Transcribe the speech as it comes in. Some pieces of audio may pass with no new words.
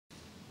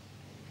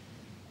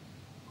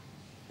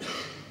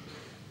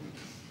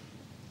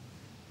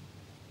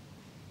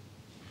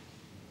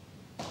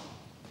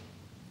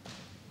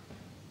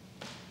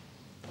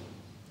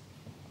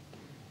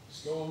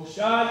Go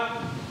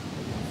shot.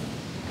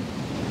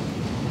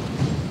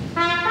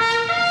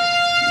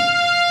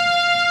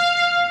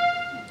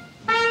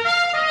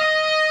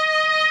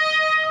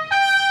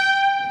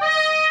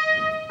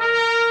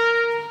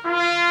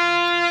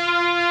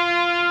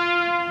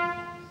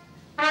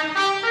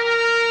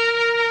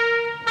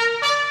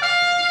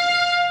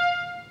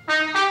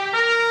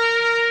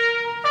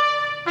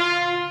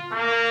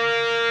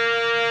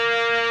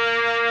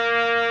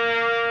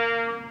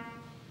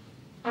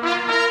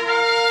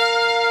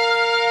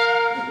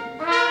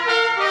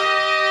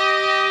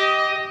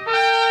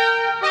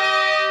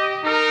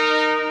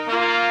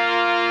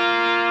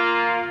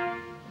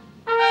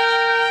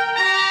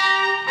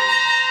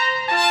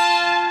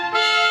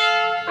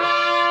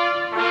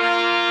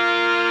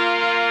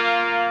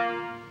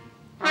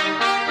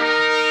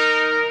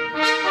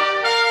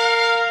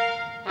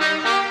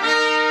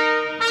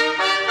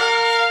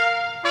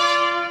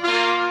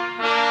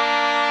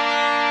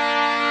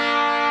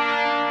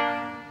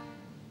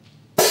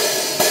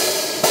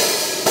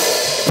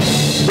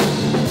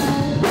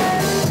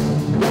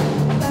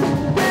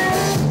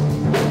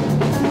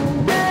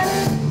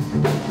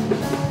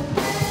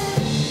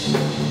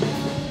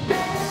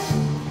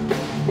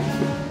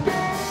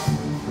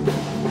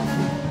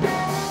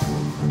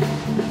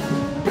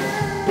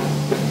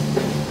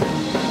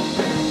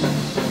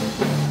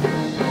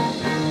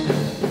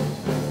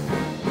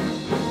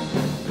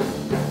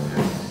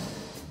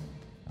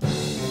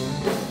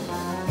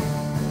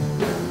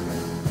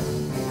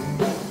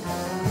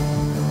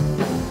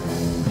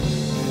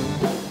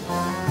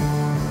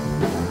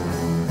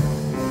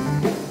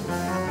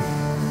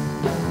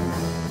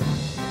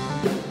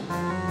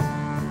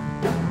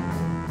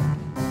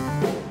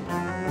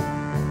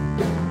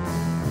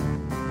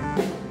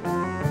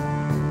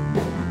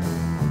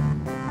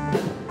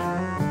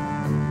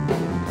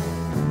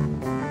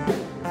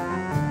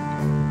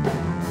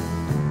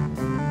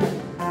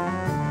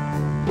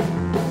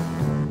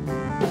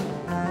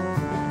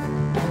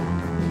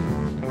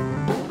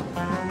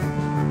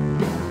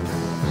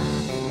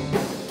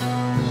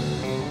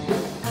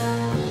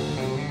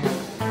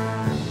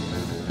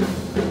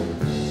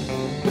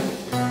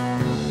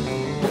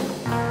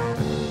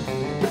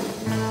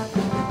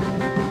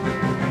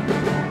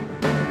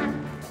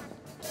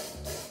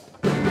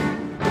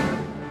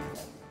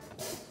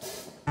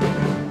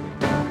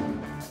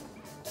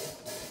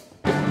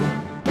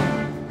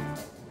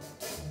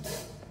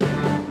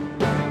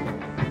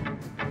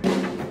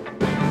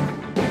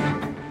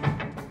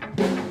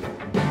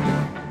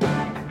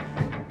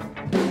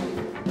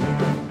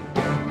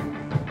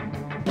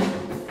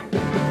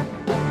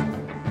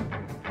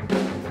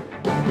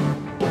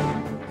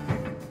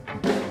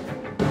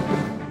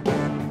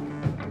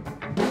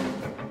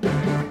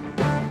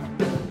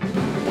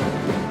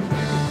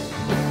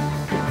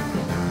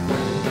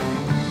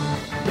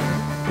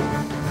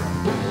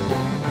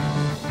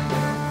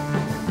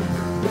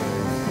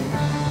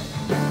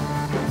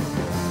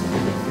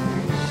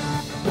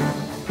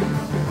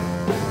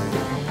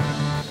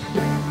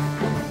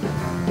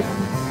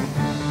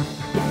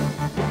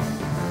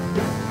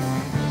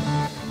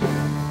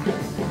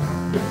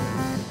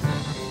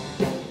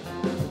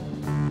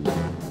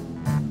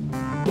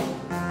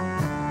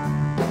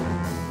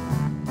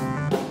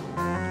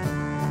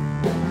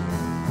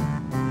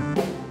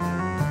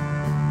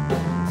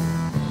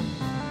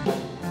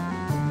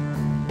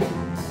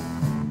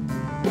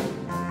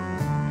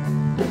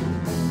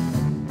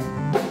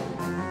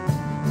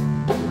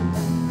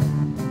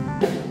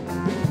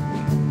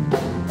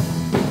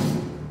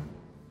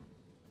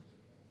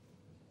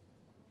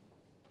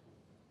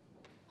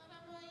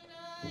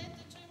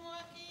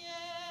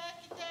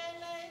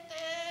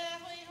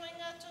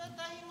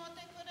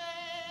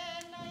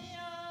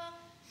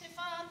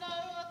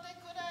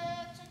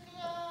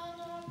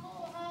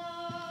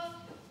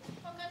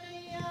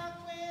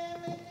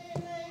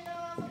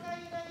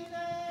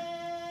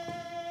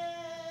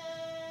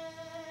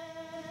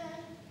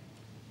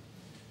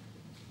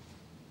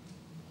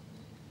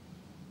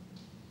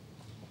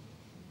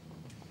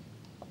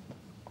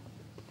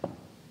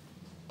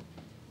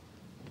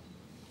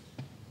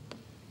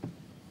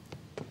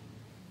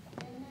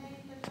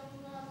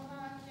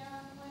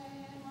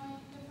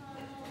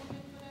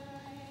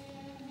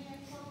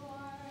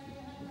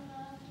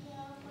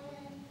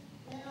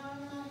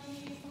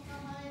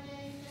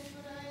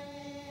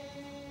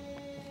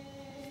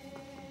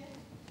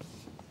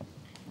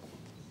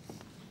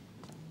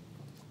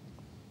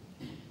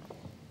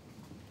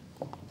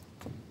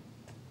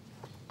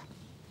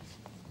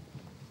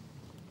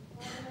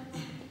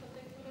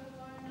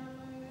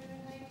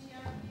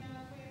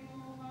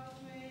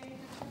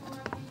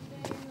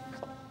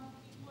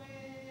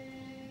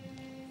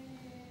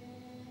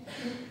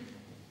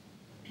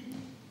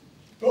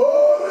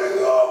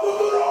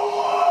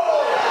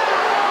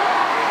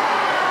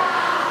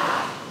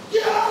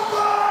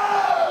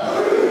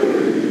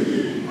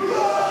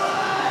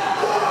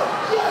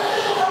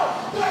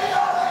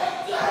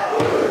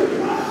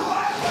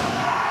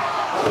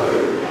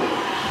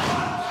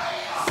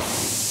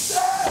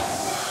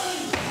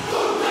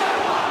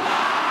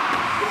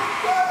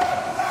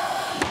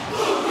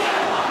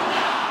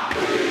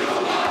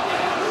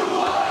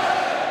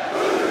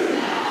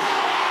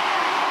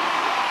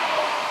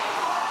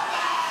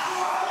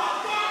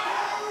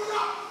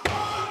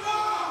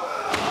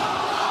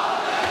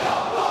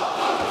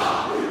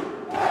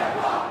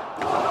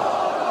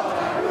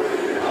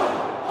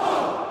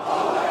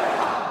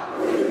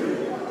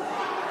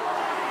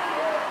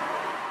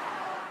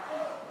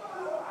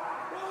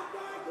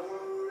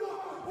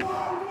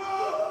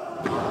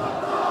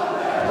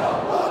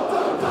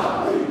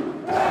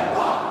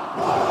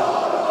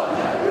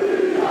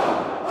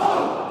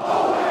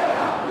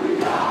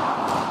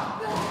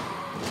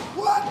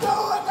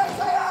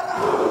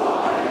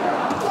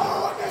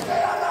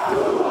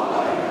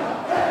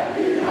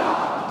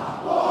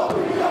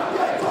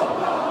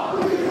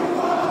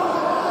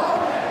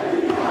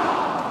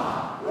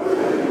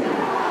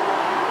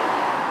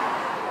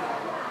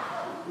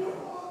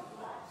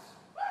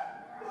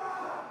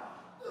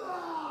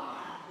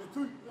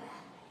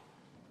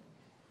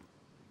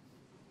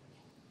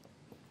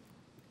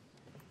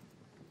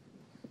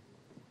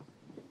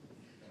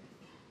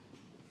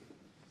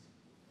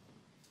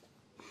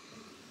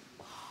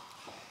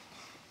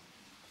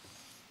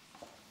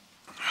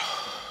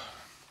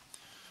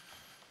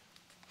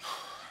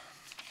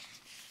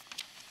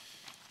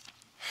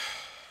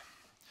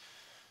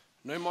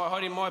 Nau mai,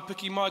 haere mai,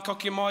 piki mai,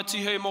 kake mai,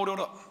 tihei Māori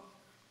ora.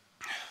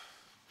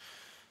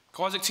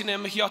 Ka Isaac tēnei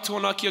mihi atu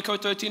ana ki a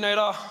koutou tēnei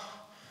rā.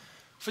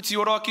 Whiti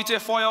ora ki te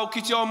whai au,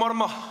 ki te ao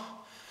marama.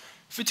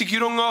 Whiti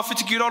ki runga,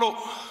 whiti ki raro.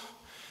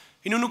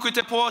 I nunu koe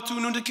te pō atu,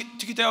 nunu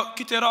ki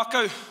te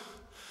rākau.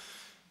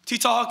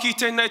 Titaha ki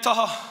tēnei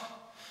taha.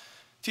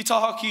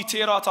 Titaha ki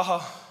tērā taha.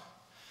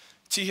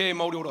 Tihei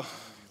Māori ora.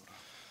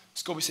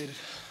 Let's go be seated.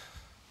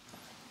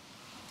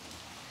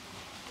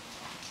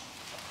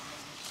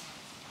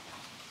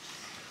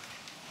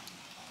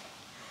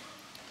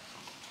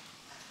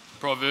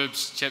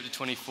 Proverbs chapter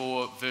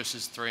 24,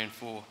 verses 3 and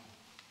 4.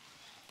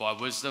 By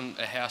wisdom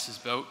a house is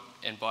built,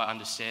 and by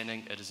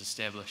understanding it is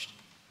established.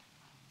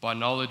 By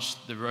knowledge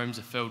the rooms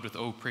are filled with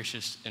all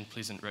precious and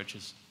pleasant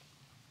riches.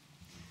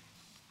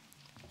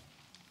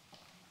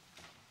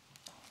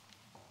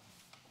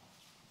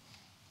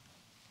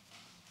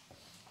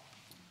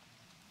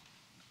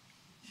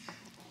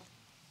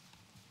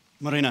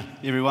 Marina,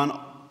 everyone.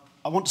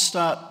 I want to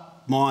start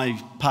my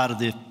part of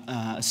the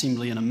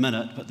assembly in a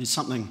minute, but there's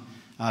something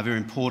very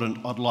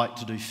important I'd like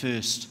to do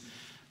first.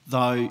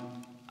 Though,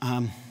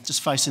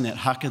 just facing that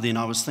haka then,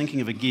 I was thinking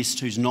of a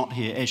guest who's not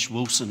here, Ash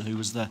Wilson, who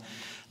was the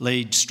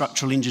lead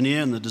structural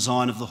engineer in the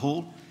design of the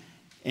hall.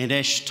 And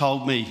Ash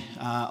told me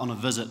on a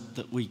visit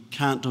that we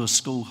can't do a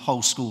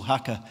whole school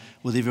haka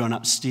with everyone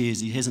upstairs.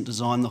 He hasn't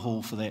designed the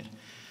hall for that.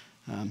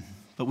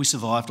 But we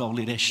survived, I'll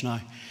let Ash know.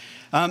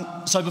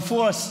 So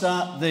before I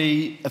start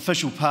the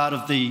official part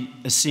of the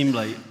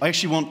assembly, I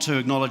actually want to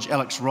acknowledge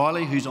Alex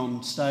Riley, who's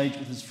on stage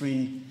with his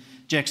friend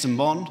Jackson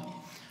Bond.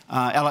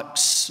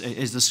 Alex,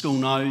 as the school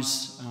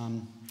knows,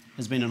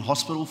 has been in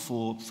hospital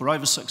for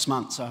over 6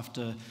 months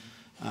after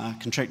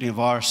contracting a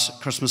virus at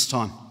Christmas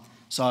time.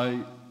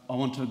 So I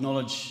want to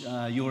acknowledge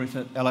your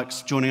effort,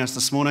 Alex, joining us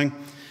this morning.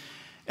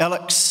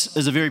 Alex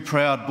is a very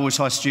proud Boys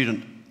High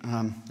student.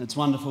 It's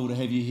wonderful to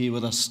have you here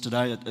with us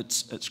today.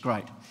 It's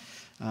great.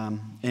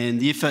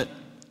 And the effort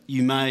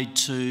you made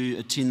to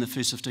attend the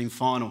First 15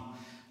 final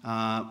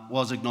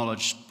was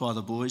acknowledged by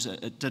the boys.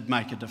 It did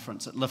make a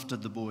difference. It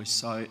lifted the boys.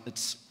 So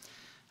it's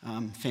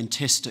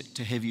fantastic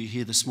to have you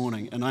here this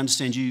morning. And I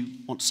understand you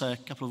want to say a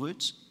couple of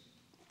words?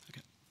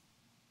 Okay.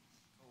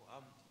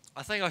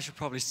 I think I should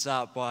probably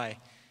start by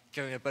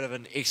giving a bit of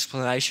an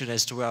explanation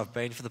as to where I've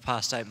been for the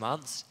past 8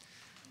 months.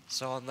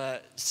 So on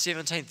the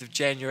 17th of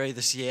January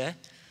this year,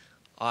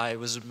 I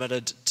was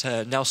admitted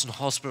to Nelson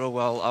Hospital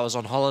while I was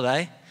on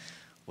holiday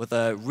with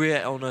a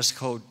rare illness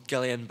called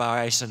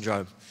Guillain-Barré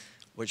syndrome,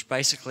 which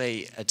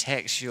basically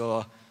attacks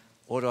your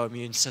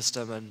autoimmune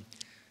system, and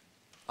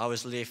I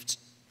was left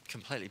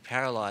completely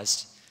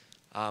paralysed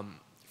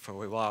for a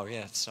wee while,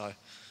 yeah. So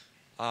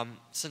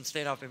since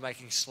then I've been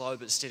making slow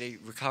but steady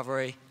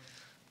recovery.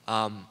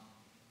 The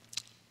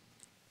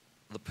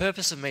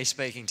purpose of me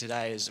speaking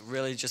today is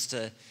really just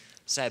to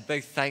say a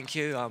big thank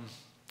you.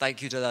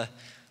 Thank you to the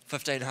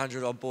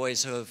 1,500 odd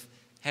boys who have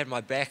had my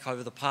back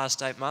over the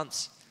past 8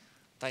 months.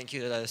 Thank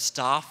you to the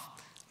staff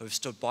who have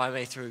stood by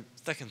me through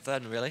thick and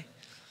thin, really.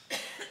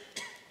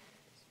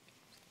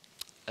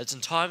 It's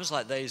in times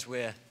like these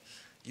where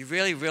you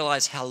really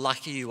realise how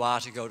lucky you are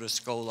to go to a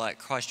school like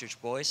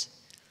Christchurch Boys.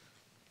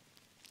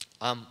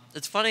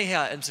 It's funny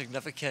how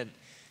insignificant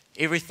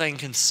everything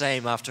can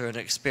seem after an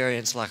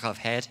experience like I've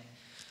had.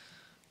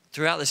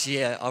 Throughout this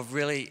year, I've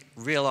really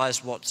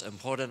realised what's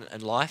important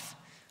in life,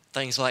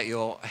 things like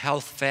your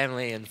health,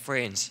 family and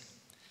friends.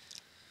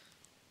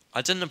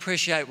 I didn't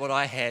appreciate what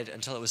I had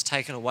until it was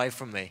taken away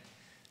from me,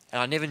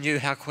 and I never knew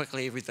how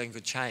quickly everything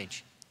could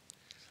change.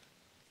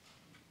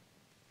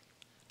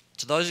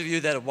 To those of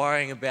you that are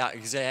worrying about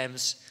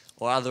exams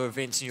or other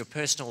events in your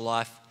personal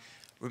life,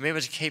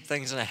 remember to keep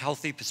things in a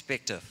healthy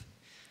perspective.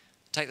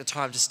 Take the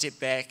time to step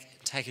back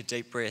and take a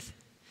deep breath.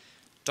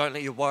 Don't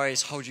let your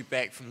worries hold you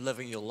back from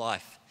living your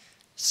life.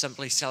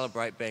 Simply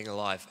celebrate being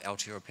alive.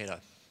 Aotearoa.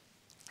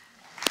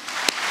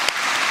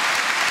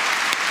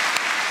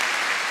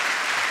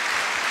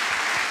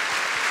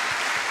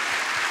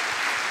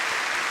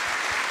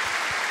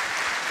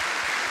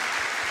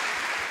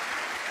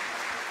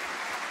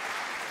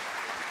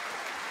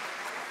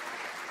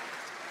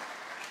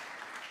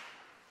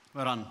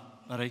 Well done,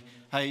 buddy.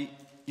 Hey,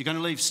 you're going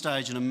to leave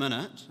stage in a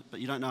minute, but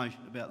you don't know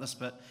about this,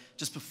 but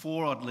just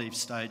before I'd leave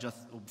stage, or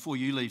before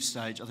you leave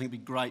stage, I think it'd be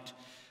great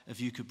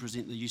if you could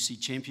present the UC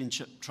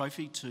Championship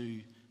trophy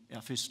to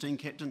our First 15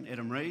 captain,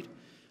 Adam Reid.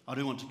 I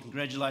do want to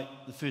congratulate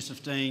the First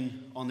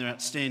 15 on their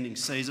outstanding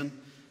season,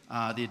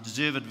 their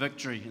deserved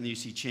victory in the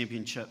UC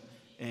Championship,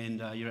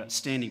 and your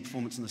outstanding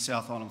performance in the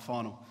South Island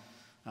final.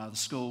 The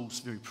school's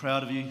very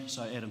proud of you,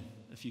 so Adam,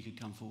 if you could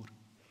come forward.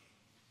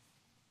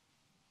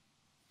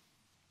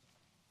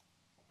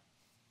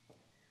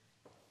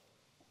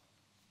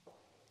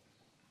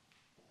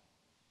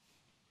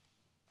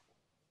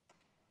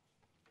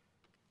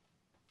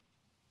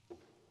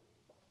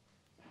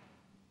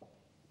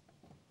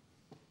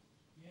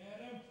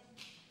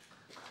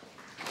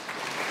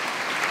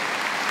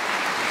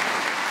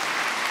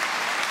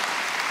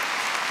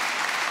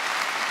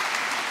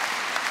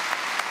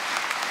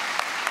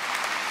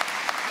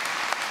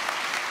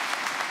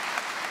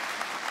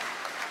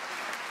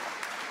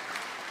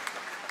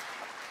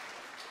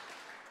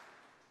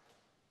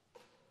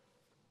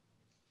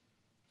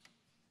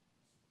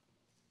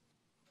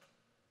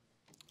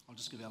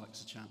 just give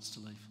Alex a chance to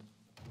leave.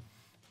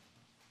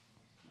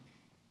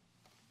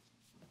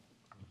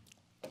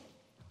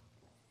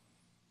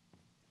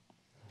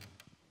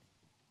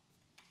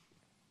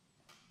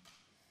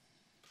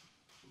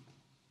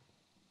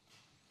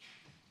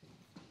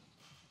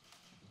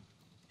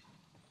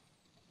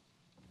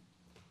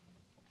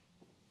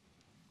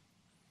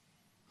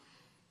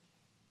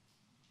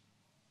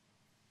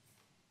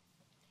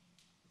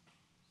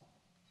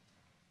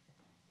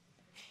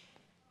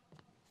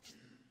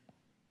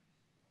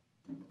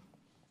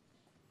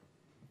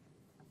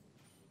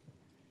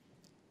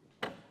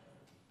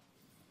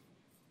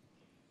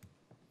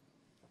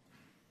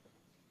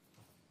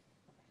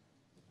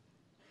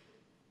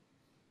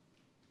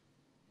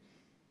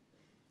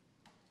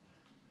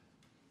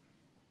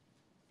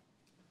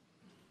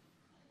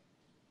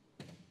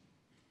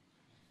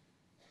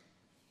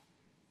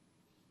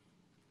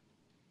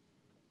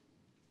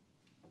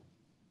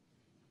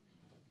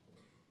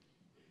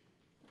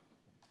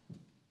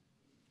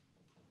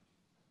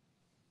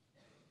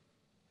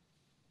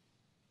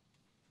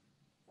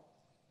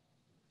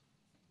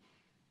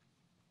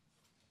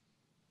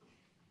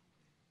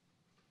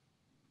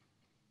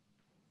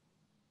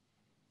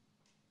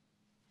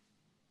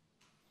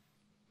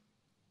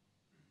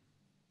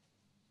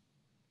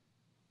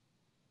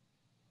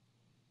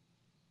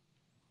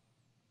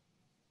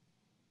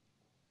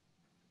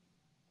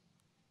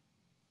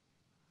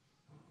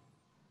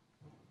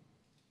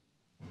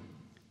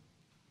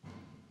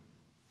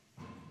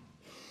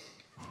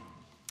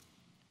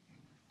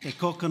 E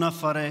kokona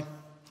whare,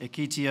 e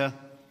kitia,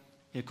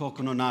 e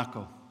kokona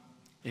nāko,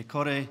 e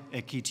kore,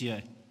 e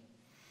kitia.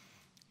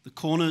 The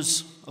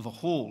corners of a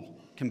hall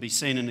can be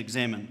seen and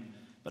examined,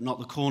 but not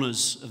the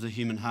corners of the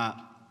human heart.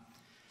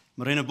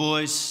 Morena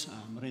boys,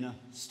 Morena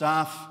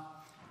staff,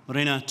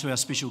 Morena to our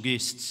special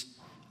guests,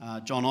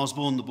 John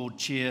Osborne, the board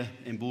chair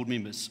and board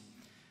members.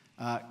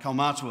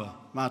 Kaumātua,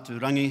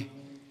 Mātu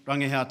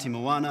Rangihau Te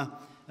Moana,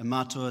 and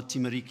Mātua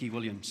Timariki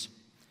Williams.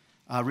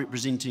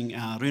 Representing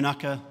our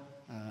Runaka,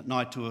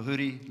 Nai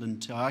Tuahuri, Lynn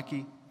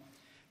Taaki.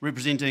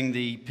 Representing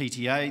the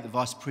PTA, the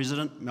Vice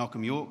President,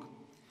 Malcolm York.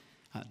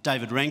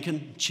 David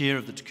Rankin, Chair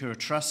of the Te Kura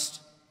Trust.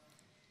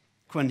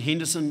 Quinn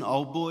Henderson,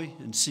 Old Boy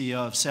and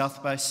CEO of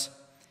South Base.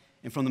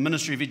 And from the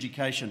Ministry of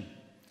Education,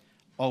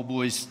 Old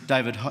Boy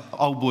David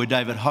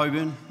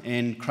Hoburn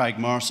and Craig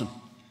Morrison.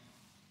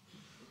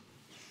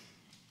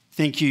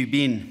 Thank you,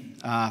 Ben,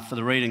 for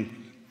the reading.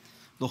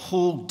 The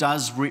hall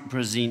does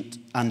represent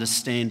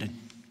understanding.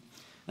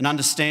 An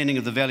understanding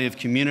of the value of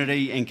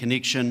community and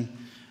connection,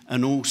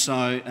 and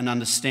also an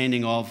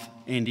understanding of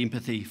and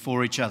empathy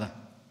for each other.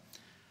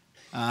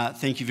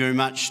 Thank you very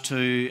much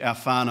to our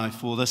whānau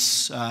for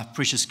this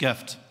precious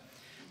gift.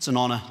 It's an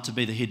honour to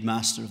be the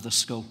headmaster of this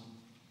school.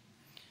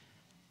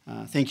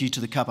 Thank you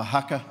to the Kapa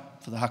Haka,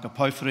 for the Haka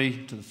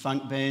Pōwhiri, to the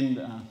funk band,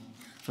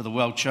 for the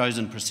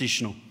well-chosen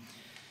processional.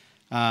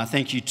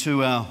 Thank you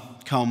to our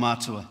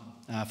kaumātua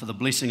for the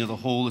blessing of the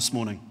hall this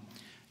morning.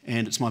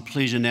 And it's my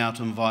pleasure now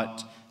to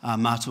invite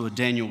Mātua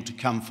Daniel to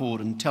come forward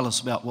and tell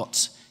us about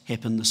what's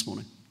happened this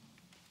morning.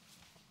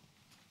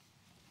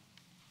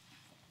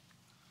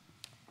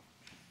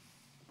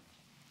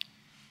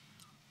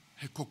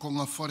 He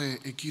kokonga whare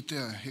e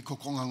kitea, he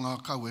kokonga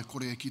ngā kau e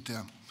kore e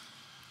kitea.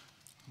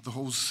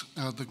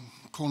 The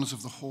corners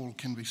of the hall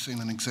can be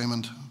seen and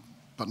examined,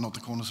 but not the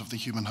corners of the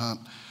human heart.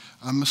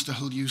 Mr.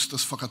 Hill used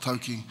this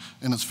whakatauki,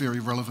 and it's very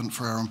relevant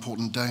for our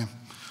important day.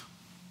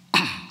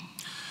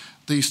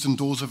 The eastern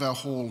doors of our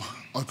hall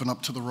open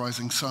up to the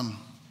rising sun.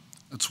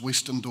 Its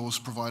western doors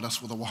provide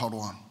us with a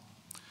waharoa.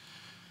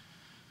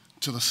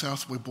 To the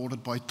south, we're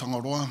bordered by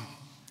Tangaroa,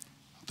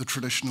 the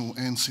traditional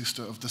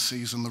ancestor of the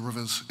seas and the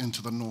rivers, and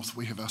to the north,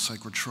 we have our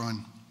sacred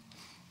shrine.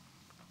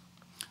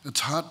 Its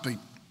heartbeat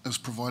is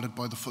provided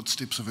by the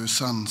footsteps of her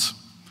sons,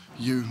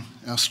 you,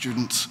 our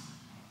students,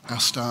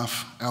 our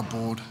staff, our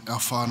board, our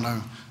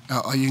whānau,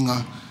 our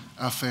ainga,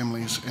 our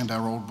families, and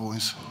our old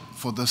boys,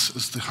 for this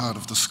is the heart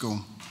of the school.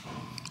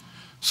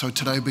 So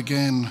today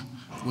began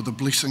with a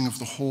blessing of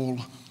the hall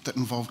that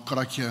involved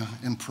karakia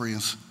and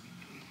prayers.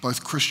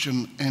 Both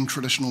Christian and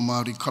traditional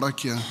Māori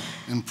karakia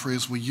and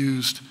prayers were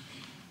used,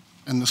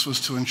 and this was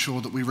to ensure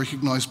that we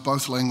recognise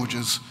both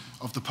languages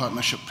of the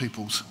partnership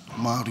peoples,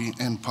 Māori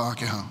and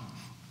Pākehā.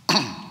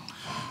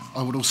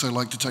 I would also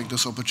like to take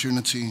this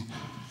opportunity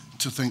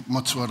to thank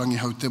Matua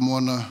Rangihau Te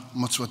Moana,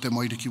 Matua Te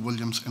Mairiki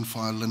Williams, and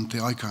Whaia Lynn Te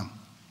Aika.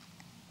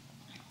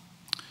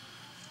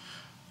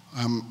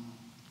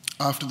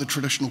 After the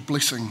traditional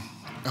blessing,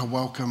 our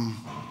welcome,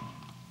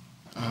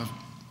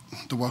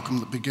 the welcome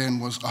that began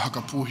was a haka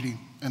pōhiri,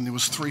 and there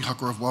was 3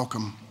 haka of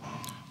welcome.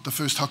 The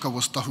first haka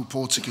was tahu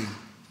pōtiki.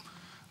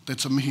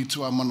 That's a mihi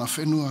tua mana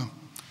whenua,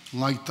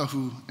 ngai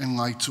tahu and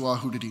ngai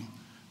tuahuriri.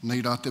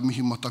 Nei rā te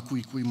mihi mata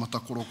kuikui mata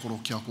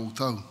korokoro kia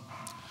koutou.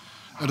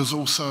 It is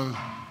also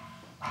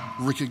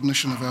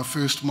recognition of our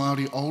first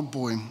Māori old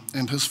boy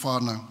and his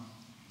whānau.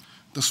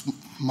 This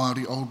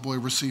Māori old boy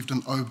received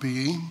an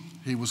OBE.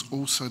 He was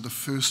also the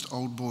first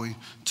old boy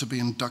to be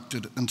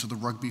inducted into the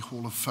Rugby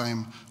Hall of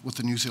Fame with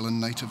the New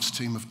Zealand Natives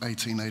team of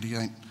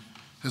 1888.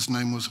 His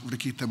name was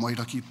Riki Te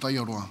Mairaki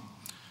Taiaroa.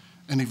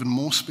 And even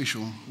more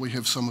special, we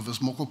have some of his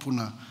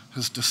mokopuna,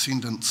 his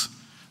descendants,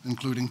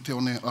 including Te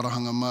One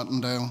Arahanga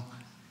Martindale,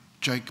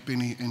 Jake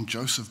Benny and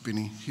Joseph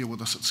Benny, here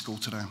with us at school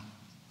today.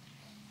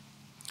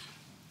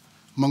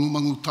 Mangu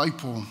Mangu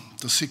Taipo,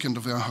 the second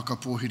of our haka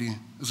pōhiri,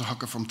 is a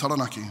haka from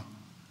Taranaki.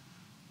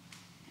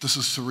 This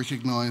is to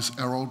recognise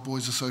our Old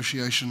Boys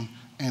Association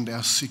and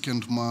our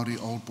second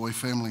Māori Old Boy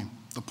family,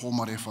 the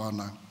Pōmare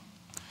whānau.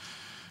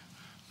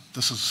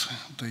 This is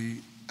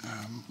the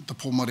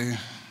Pōmare,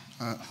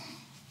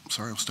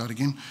 I'll start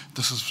again.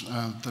 This is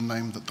the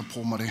name that the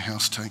Pōmare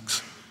house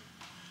takes.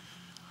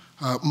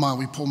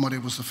 Maui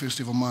Pōmare was the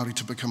first ever Māori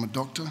to become a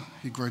doctor.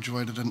 He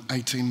graduated in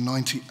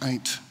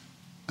 1898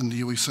 in the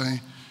USA.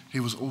 He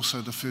was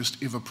also the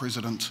first ever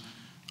president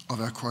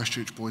of our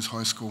Christchurch Boys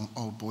High School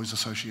Old Boys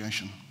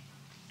Association.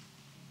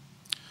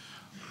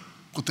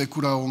 Ko te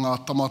kura o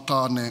ngā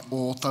tamatāne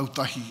o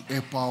tautahi e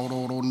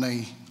pāororo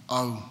nei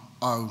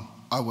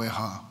au e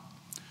hā.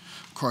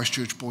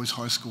 Christchurch Boys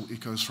High School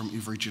echoes from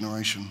every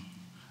generation.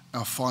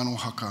 Our final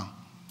haka,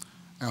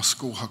 our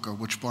school haka,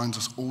 which binds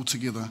us all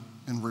together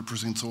and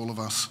represents all of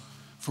us,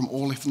 from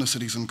all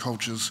ethnicities and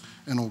cultures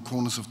in all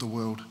corners of the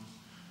world,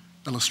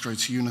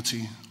 illustrates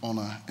unity,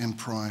 honour and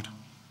pride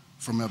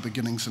from our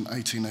beginnings in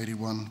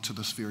 1881 to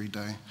this very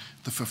day,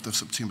 the 5th of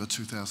September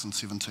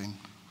 2017.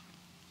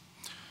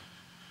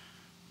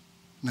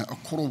 Now, a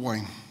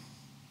korowai,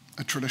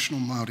 a traditional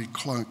Māori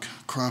cloak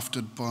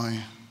crafted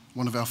by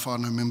one of our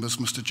whānau members,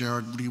 Mr.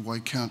 Jared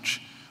Riwai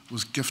Couch,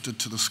 was gifted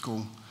to the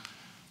school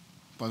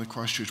by the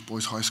Christchurch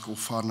Boys High School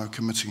whānau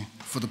committee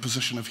for the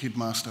position of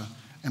headmaster,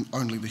 and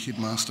only the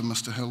headmaster,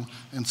 Mr. Hill,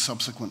 and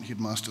subsequent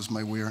headmasters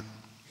may wear it.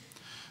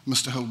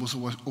 Mr. Hill was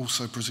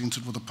also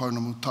presented with a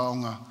pounamu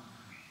taonga,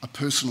 a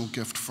personal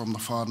gift from the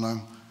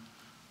whānau,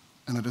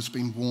 and it has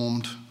been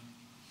worn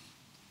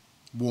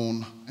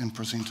and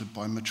presented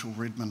by Mitchell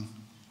Redman.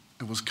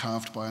 It was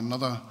carved by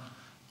another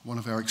one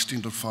of our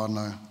extended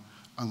whānau,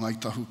 a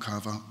Ngaitahu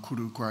Kawa,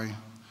 Kuru Gray,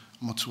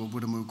 Matua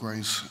Wiremu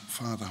Gray's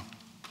father.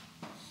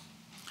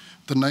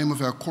 The name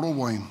of our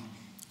korowai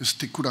is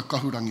Te Kura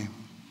Kahurangi.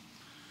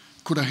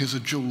 Kura has a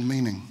dual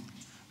meaning.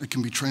 It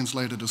can be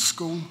translated as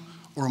school,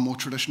 or a more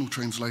traditional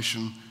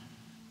translation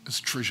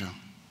is treasure.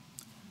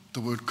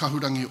 The word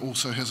kahurangi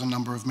also has a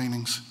number of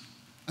meanings.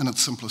 In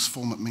its simplest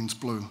form, it means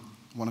blue,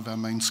 one of our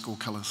main school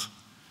colours.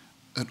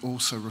 It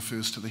also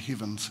refers to the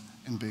heavens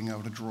and being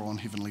able to draw on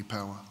heavenly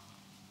power.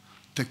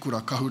 Te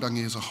kura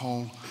kahurangi as a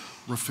whole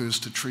refers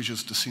to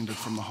treasures descended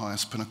from the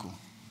highest pinnacle.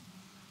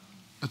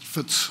 It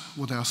fits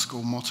with our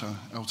school motto,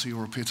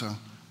 Aotearoa Peta,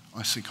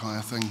 I seek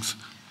higher things.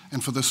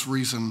 And for this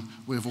reason,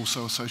 we have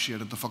also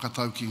associated the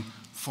whakatauki,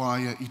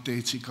 whaia I te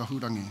iti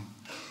kahurangi,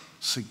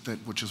 seek that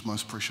which is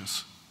most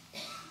precious.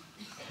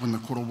 When the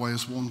korowai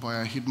is worn by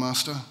our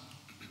headmaster,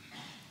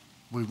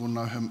 we will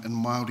know him in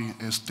Māori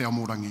as Te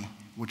Amorangi,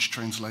 which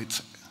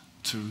translates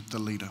to the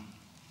leader.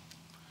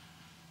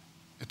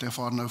 E te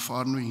whānau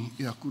whānui,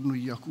 I aku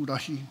nui I aku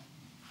rahi,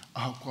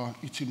 ahakoa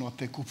I tino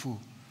te kupu,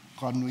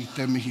 ka nui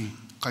te mihi,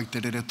 kai te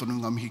rere tonu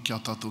ngā mihi ki a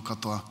tātou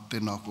katoa,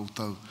 tēnā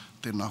koutou,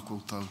 tēnā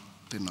koutou,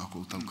 tēnā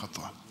koutou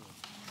katoa.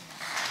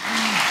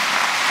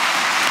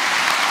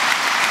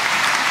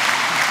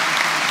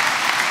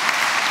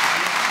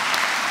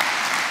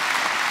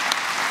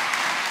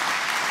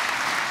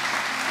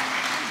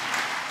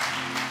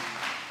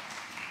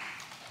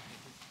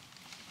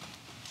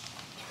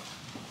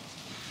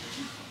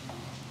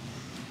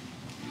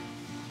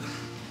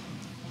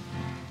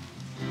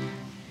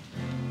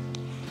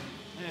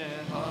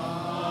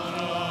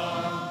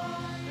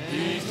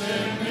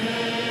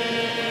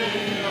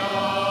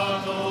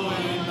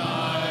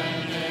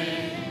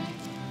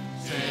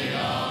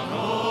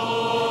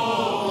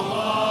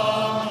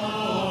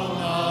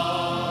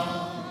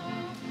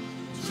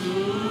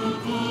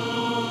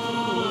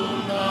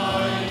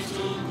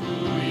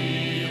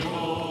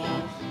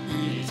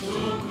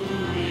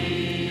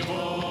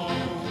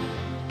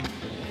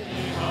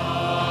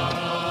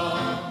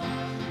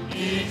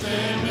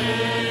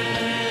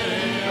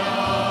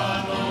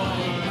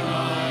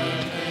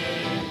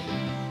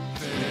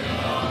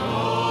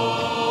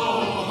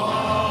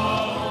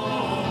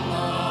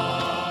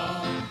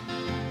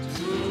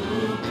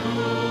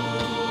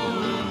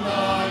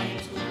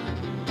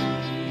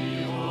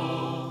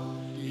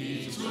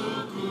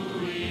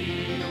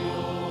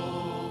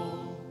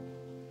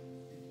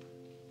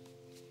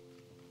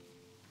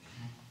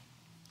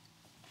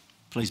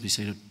 Please be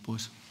seated,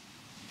 boys.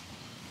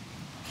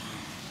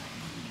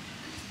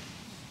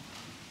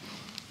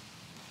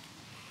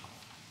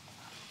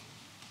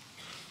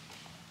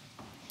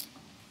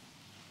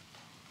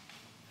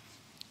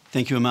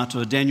 Thank you,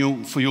 Amatua.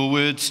 Daniel, for your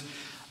words.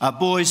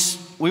 Boys,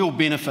 we all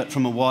benefit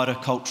from a wider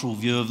cultural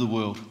view of the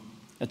world.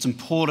 It's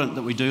important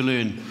that we do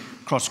learn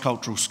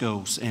cross-cultural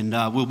skills, and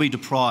we'll be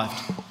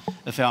deprived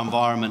if our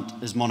environment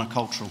is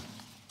monocultural.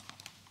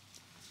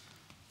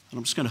 And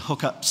I'm just going to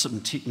hook up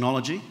some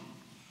technology.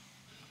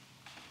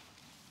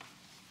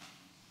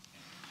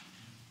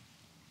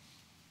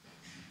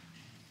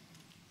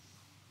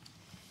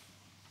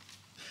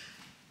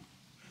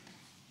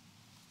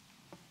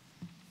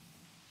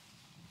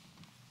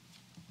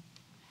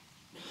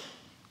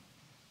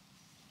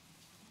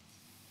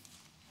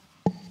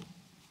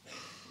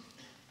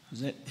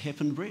 Has that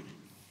happened, Brett?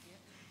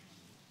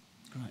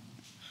 Great.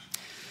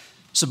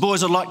 So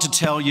boys, I'd like to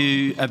tell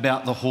you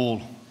about the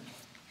hall.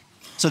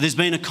 So there's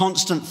been a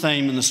constant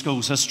theme in the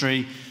school's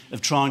history of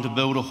trying to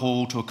build a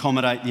hall to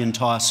accommodate the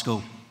entire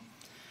school.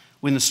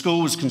 When the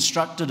school was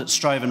constructed at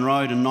Straven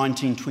Road in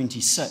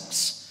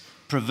 1926,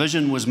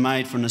 provision was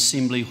made for an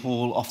assembly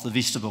hall off the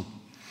vestibule.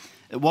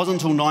 It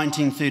wasn't until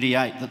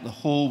 1938 that the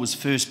hall was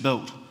first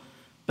built,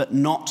 but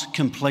not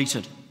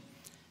completed.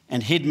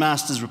 And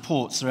headmasters'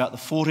 reports throughout the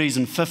 40s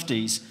and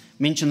 50s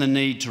mention the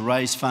need to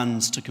raise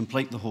funds to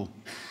complete the hall.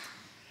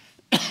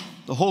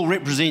 The hall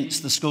represents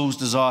the school's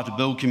desire to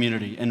build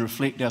community and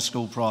reflect our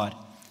school pride.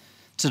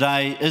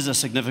 Today is a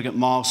significant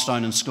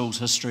milestone in school's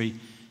history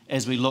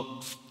as we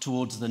look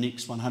towards the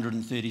next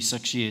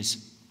 136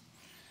 years.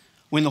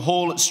 When the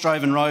hall at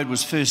Straven Road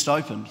was first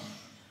opened,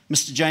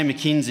 Mr. J.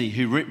 Mackenzie,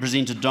 who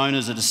represented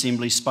donors at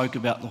Assembly, spoke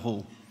about the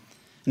hall.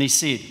 And he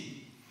said,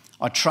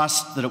 "I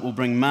trust that it will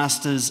bring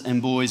masters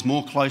and boys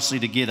more closely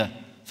together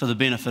for the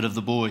benefit of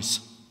the boys."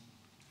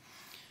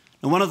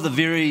 Now, one of the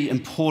very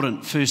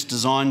important first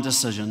design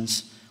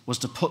decisions was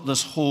to put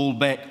this hall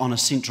back on a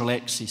central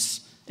axis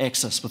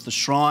with the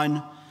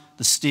shrine,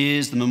 the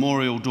stairs, the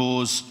memorial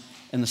doors,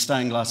 and the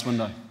stained glass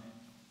window.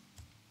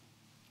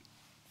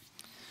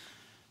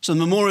 So the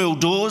memorial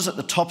doors at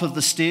the top of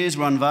the stairs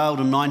were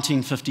unveiled in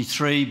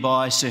 1953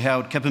 by Sir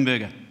Howard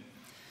Kippenberger.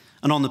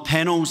 And on the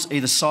panels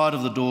either side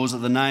of the doors are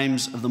the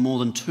names of the more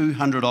than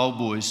 200 old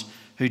boys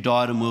who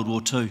died in World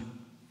War II.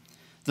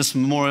 This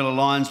memorial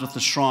aligns with the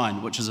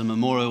shrine, which is a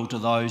memorial to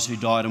those who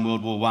died in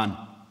World War I.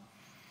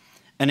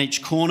 In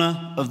each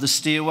corner of the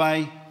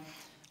stairway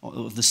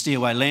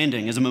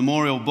landing, is a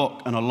memorial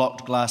book in a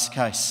locked glass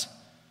case.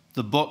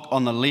 The book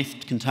on the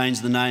left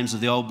contains the names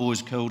of the old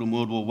boys killed in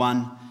World War I,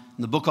 and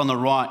the book on the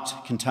right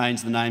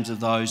contains the names of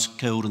those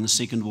killed in the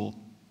Second War.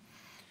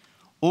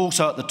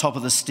 Also at the top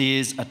of the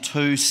stairs are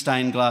two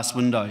stained glass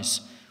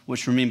windows,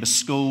 which remember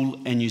school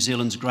and New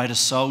Zealand's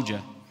greatest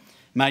soldier,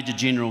 Major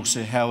General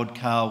Sir Howard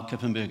Carl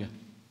Kippenberger.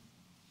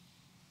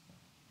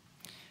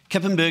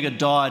 Kippenberger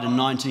died in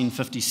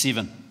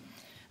 1957,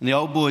 and the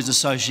Old Boys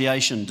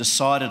Association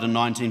decided in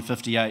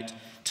 1958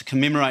 to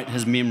commemorate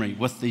his memory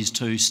with these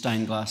two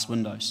stained glass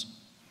windows.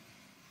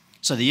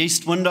 So the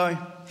east window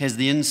has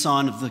the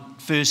ensign of the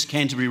 1st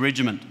Canterbury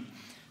Regiment,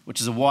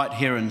 which is a white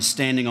heron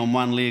standing on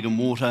one leg in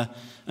water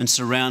and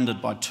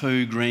surrounded by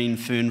two green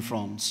fern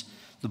fronds.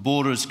 The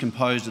border is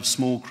composed of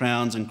small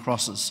crowns and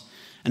crosses,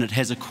 and it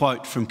has a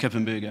quote from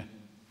Kippenberger.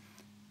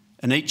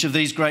 "In each of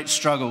these great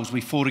struggles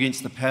we fought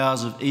against the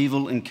powers of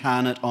evil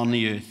incarnate on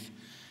the earth,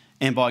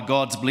 and by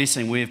God's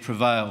blessing we have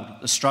prevailed.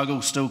 The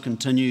struggle still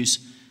continues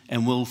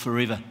and will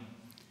forever."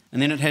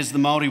 And then it has the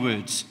Māori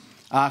words,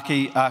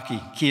 "Aki, aki,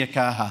 kia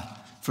kaha,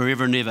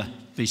 forever and ever,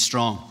 be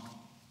strong."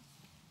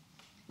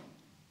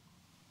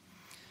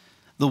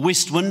 The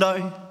west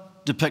window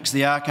depicts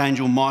the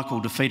Archangel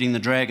Michael defeating the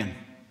dragon.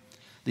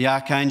 The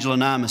Archangel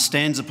in armour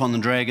stands upon the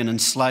dragon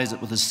and slays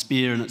it with his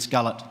spear in its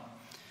gullet.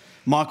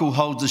 Michael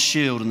holds a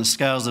shield and the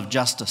scales of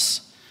justice,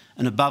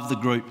 and above the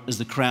group is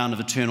the crown of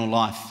eternal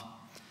life.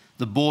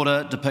 The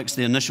border depicts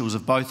the initials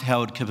of both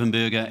Howard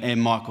Kippenberger and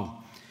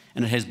Michael,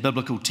 and it has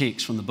biblical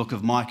text from the book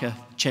of Micah,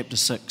 chapter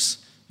 6,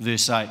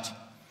 verse 8.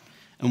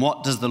 "And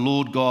what does the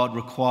Lord God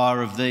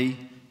require of thee,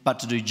 but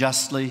to do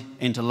justly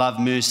and to love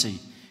mercy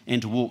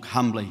and to walk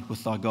humbly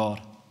with thy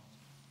God?"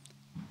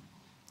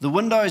 The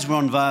windows were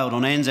unveiled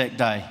on Anzac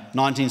Day,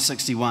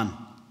 1961,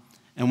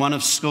 and one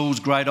of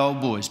school's great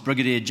old boys,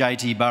 Brigadier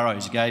J.T.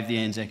 Burrows, gave the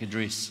Anzac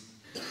address.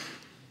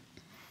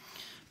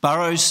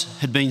 Burrows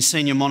had been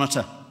senior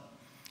monitor,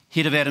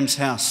 head of Adams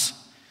House,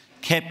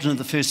 captain of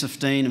the First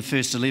 15 and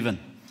First 11.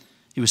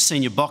 He was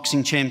senior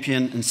boxing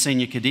champion and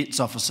senior cadets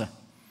officer.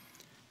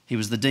 He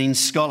was the Dean's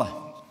Scholar.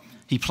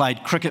 He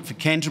played cricket for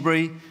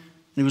Canterbury,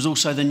 and he was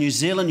also the New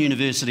Zealand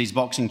University's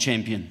boxing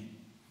champion.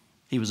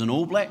 He was an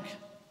All Black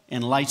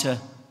and later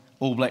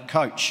All Black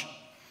coach.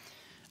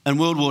 In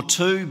World War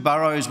II,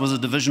 Burrows was a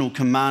divisional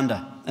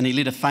commander, and he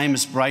led a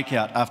famous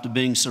breakout after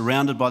being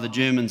surrounded by the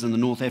Germans in the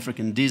North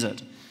African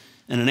desert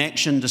in an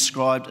action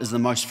described as the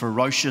most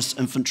ferocious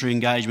infantry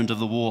engagement of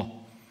the war.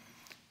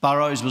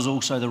 Burrows was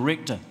also the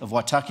rector of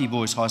Waitaki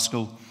Boys High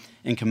School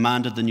and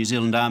commanded the New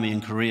Zealand Army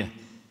in Korea.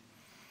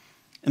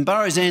 In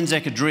Burrows'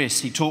 Anzac address,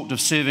 he talked of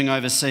serving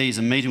overseas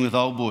and meeting with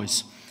old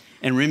boys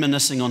and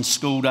reminiscing on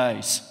school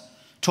days,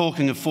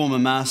 talking of former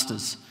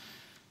masters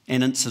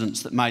and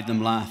incidents that made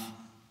them laugh.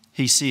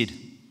 He said,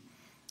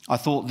 "I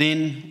thought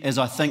then, as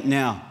I think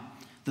now,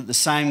 that the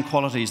same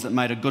qualities that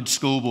made a good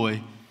schoolboy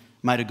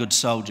made a good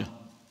soldier.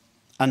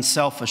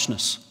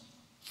 Unselfishness,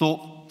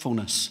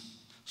 thoughtfulness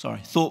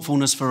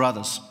for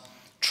others,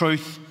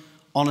 truth,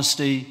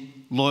 honesty,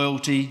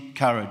 loyalty,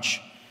 courage,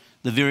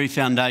 the very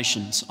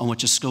foundations on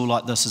which a school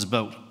like this is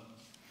built."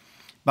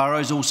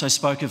 Burrows also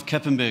spoke of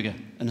Kippenberger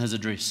in his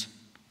address.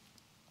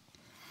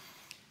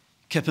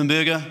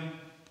 Kippenberger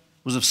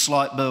was of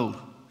slight build.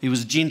 He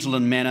was gentle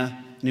in manner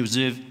and he was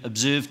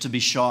observed to be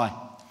shy.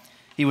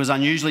 He was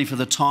unusually for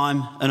the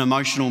time an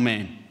emotional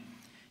man,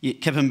 yet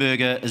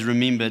Kippenberger is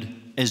remembered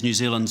as New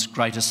Zealand's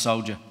greatest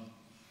soldier.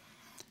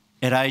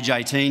 At age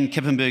 18,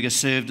 Kippenberger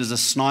served as a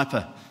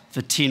sniper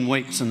for 10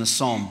 weeks in the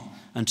Somme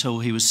until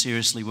he was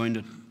seriously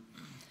wounded.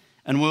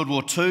 In World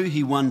War II,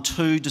 he won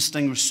 2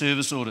 Distinguished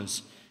Service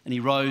Orders and he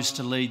rose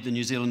to lead the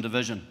New Zealand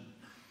Division.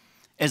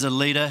 As a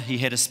leader, he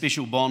had a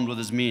special bond with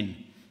his men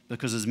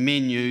because his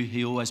men knew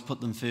he always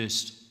put them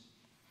first.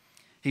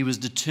 He was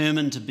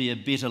determined to be a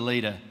better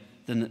leader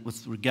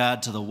with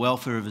regard to the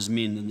welfare of his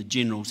men than the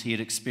generals he had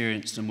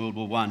experienced in World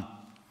War I.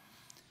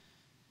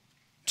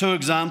 2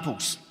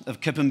 examples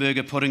of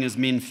Kippenberger putting his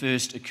men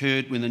first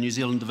occurred when the New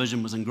Zealand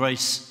Division was in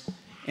Greece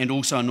and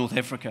also in North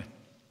Africa.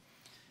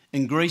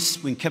 In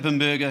Greece, when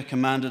Kippenberger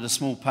commanded a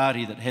small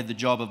party that had the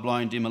job of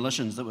blowing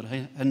demolitions that would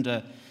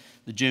hinder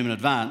the German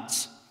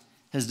advance,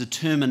 his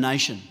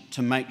determination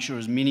to make sure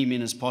as many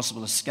men as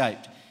possible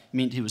escaped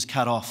meant he was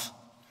cut off.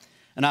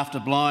 And after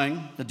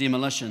blowing the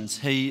demolitions,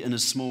 he and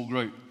his small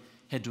group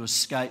had to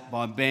escape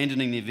by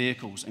abandoning their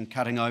vehicles and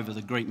cutting over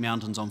the Greek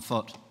mountains on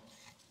foot.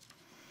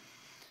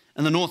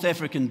 In the North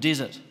African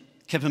desert,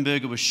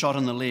 Kippenberger was shot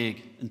in the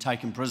leg and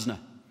taken prisoner.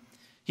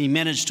 He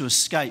managed to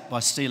escape by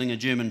stealing a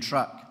German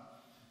truck.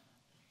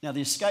 Now,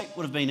 the escape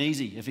would have been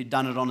easy if he'd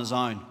done it on his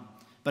own,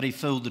 but he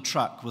filled the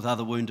truck with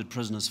other wounded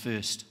prisoners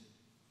first.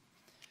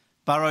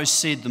 Burroughs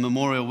said the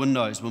memorial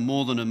windows were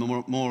more than a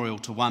memorial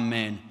to one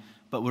man,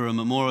 but were a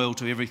memorial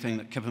to everything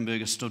that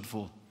Kippenberger stood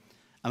for.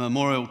 A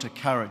memorial to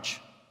courage,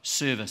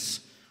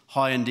 service,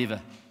 high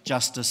endeavour,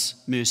 justice,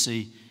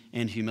 mercy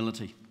and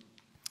humility.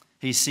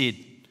 He said,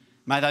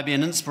 "May they be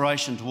an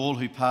inspiration to all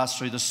who pass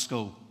through this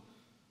school.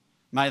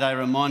 May they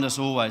remind us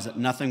always that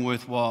nothing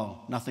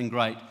worthwhile, nothing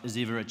great is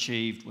ever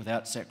achieved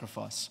without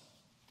sacrifice."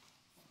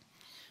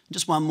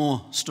 Just one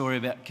more story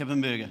about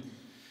Kippenberger.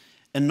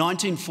 In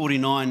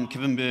 1949,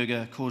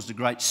 Kippenberger caused a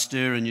great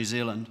stir in New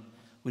Zealand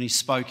when he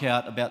spoke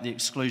out about the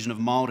exclusion of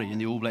Māori in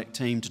the All Black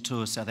team to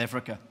tour South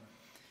Africa.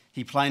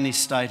 He plainly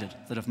stated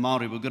that if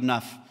Māori were good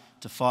enough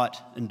to fight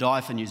and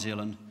die for New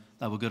Zealand,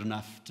 they were good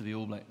enough to be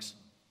All Blacks.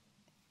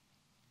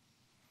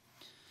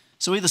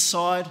 So either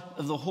side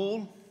of the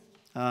hall,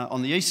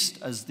 on the east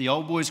is the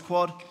Old Boys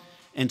Quad,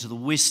 and to the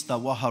west the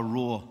Waha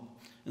Roar.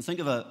 And think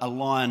of a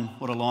lion,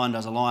 what a lion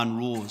does, a lion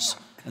roars,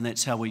 and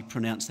that's how we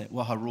pronounce that,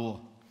 Waha Roar.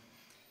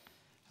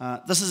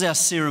 This is our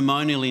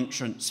ceremonial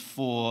entrance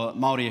for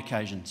Māori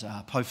occasions,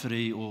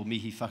 Paupiri or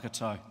Mihi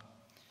Whakatau.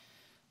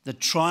 The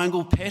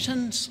triangle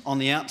patterns on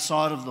the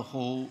outside of the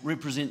hall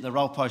represent the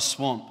Raupo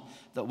swamp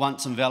that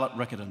once enveloped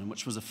Riccarton,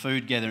 which was a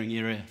food gathering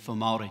area for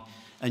Māori.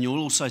 And you'll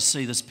also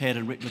see this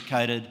pattern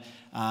replicated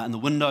in the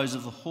windows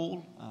of the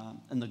hall,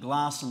 in the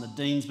glass in the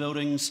Dean's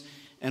buildings,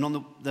 and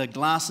on the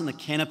glass in the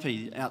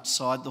canopy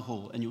outside the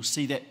hall. And you'll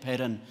see that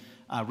pattern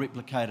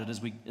replicated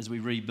as we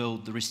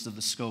rebuild the rest of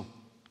the school.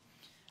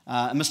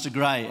 Mr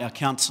Gray, our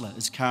counsellor,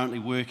 is currently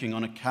working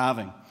on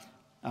carving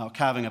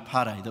a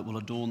pare that will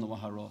adorn the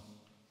Waharoa.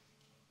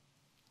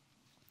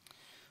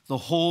 The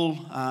hall,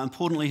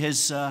 importantly,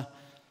 has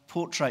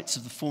portraits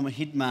of the former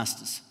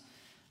headmasters.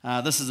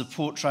 This is a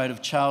portrait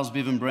of Charles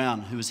Bevan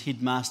Brown, who was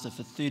headmaster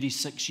for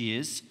 36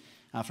 years,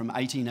 from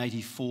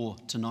 1884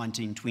 to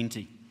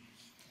 1920.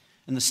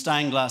 And the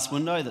stained glass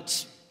window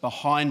that's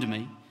behind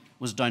me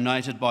was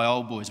donated by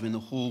Old Boys when the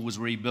hall was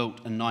rebuilt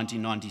in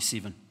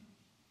 1997.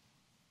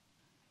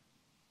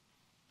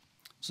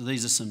 So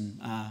these are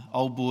some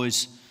Old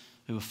Boys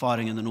who were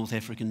fighting in the North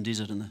African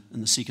desert in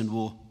the Second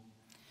War.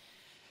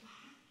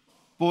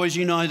 Boys,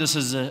 you know this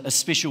is a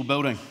special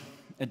building.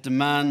 It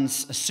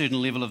demands a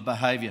certain level of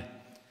behaviour.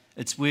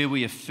 It's where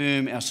we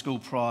affirm our school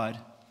pride.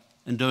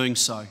 In doing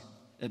so,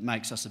 it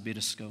makes us a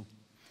better school.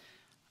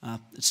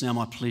 It's now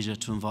my pleasure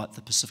to invite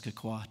the Pacifica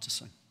Choir to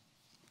sing.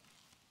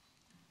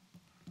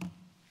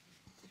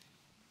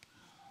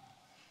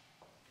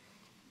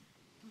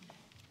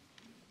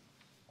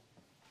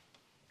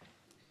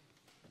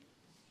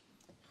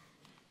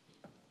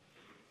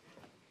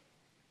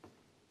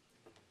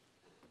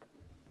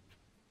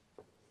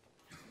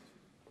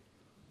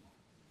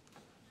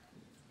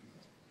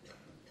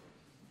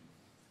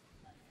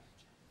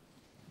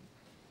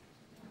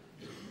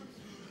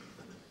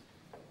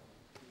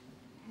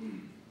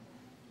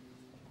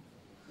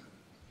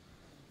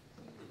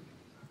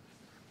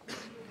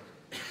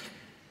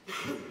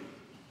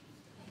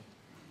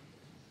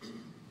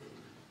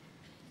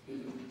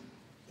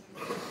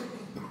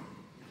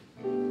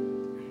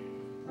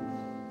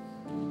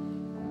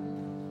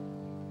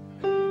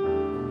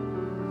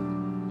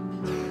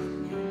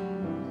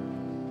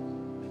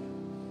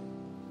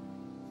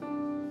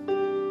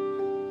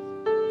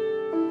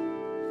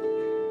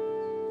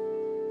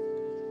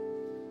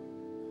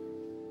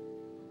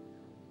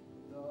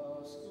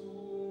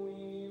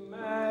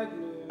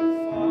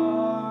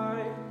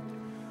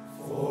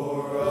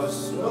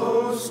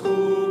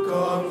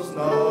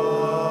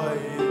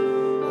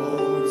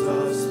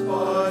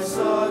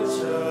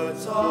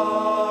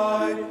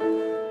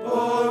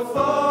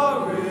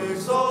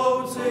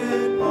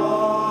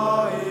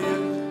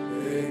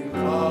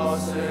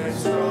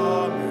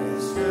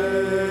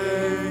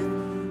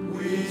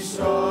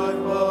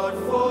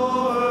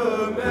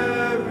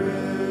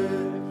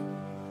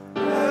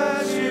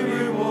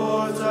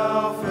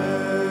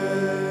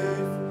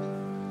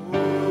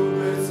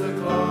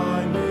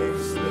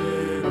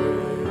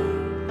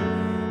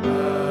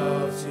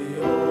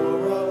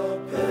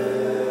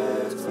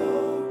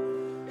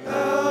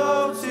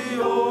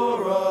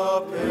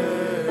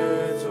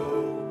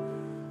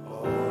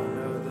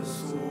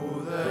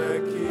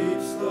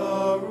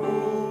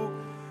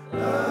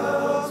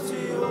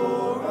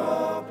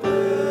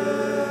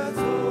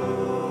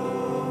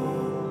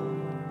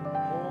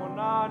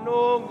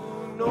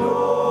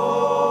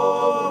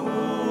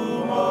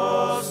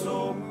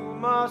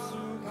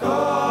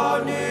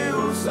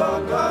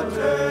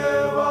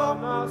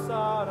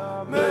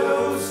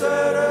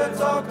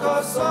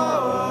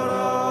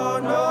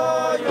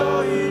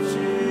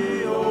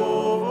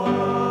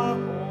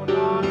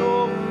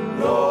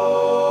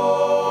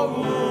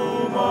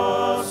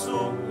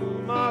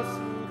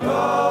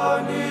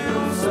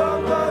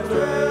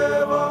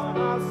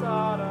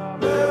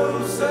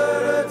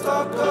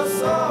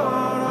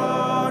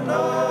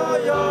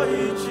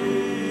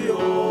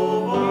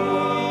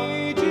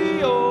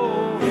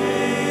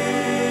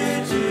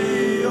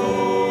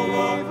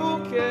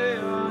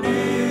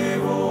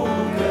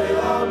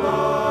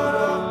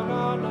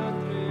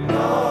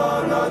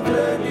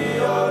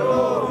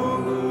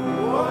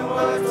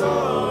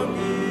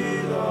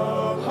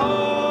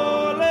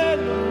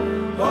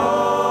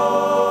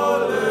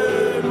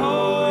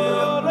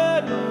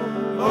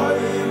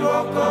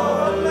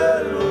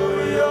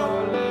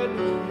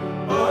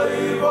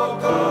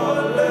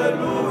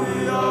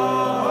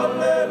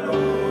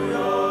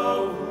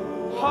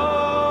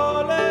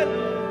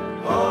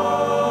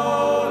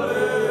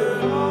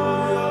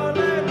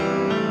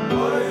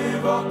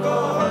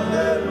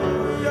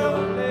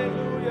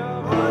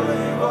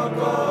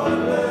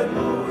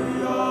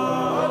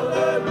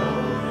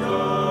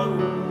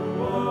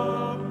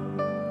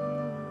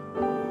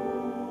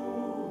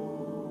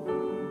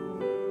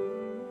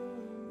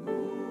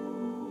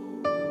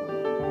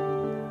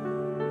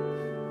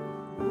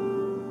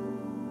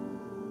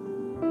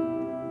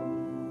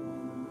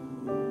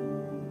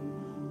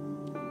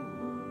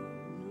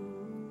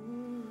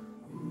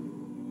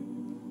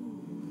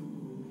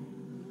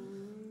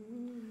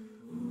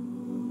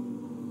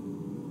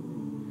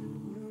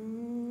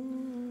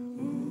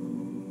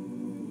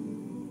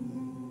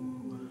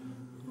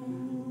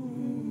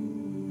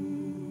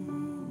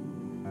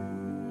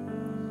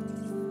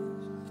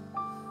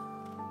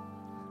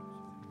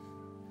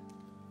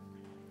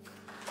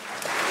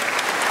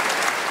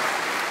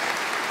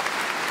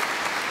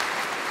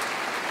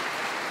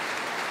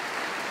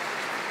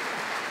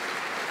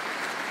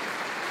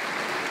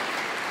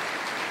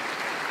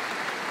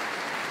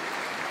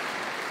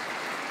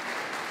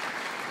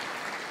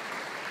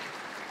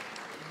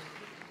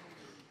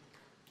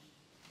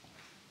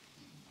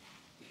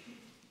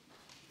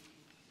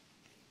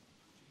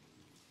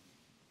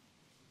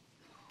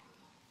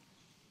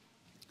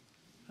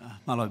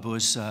 Malo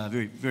boys,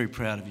 very, very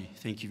proud of you.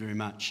 Thank you very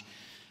much.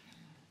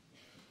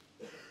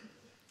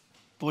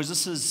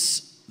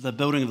 Boys, the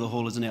building of the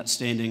hall is an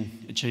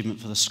outstanding achievement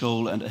for the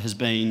school, and it has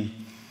been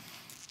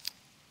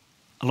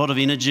a lot of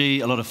energy,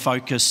 a lot of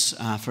focus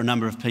for a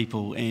number of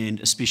people, and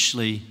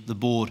especially the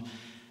board.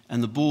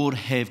 And the board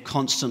have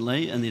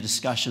constantly, in their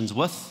discussions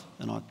with,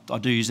 and I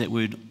do use that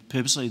word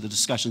purposely, the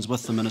discussions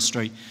with the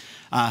ministry,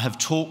 have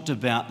talked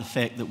about the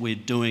fact that we're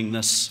doing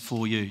this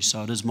for you.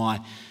 So it is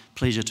my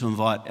pleasure to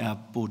invite our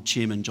board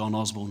chairman, John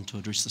Osborne, to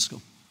address the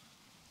school.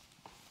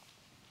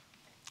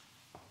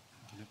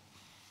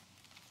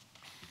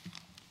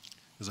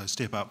 As I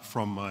step up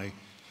from my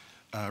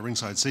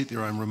ringside seat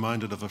there, I'm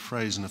reminded of a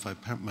phrase, and if I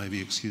may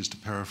be excused to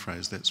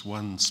paraphrase, that's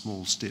one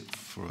small step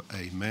for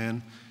a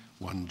man,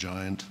 one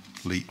giant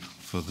leap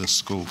for this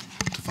school,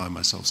 to find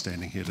myself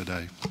standing here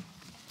today.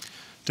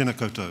 Tēnā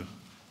koutou,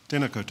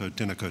 tēnā koutou,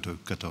 tēnā koutou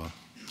katoa.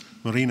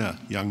 Marina,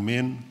 young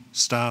men,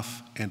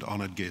 staff and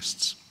honoured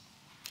guests.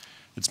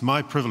 It's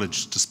my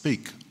privilege to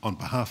speak on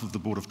behalf of the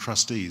Board of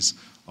Trustees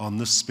on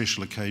this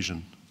special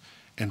occasion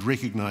and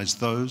recognise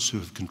those who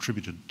have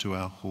contributed to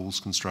our hall's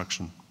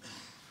construction.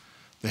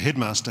 The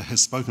headmaster has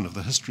spoken of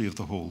the history of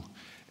the hall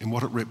and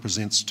what it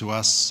represents to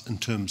us in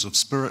terms of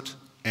spirit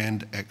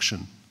and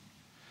action.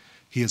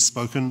 He has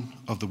spoken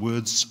of the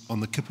words on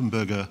the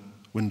Kippenberger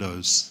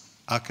windows,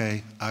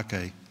 Ake,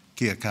 ake,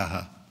 kia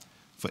kaha,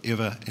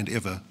 forever and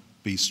ever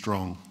be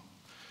strong.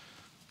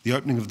 The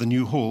opening of the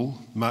new hall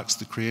marks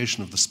the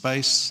creation of the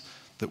space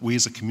that we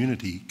as a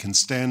community can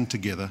stand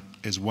together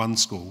as one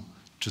school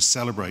to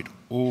celebrate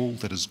all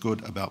that is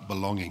good about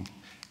belonging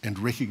and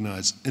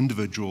recognise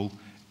individual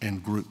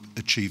and group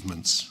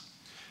achievements.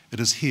 It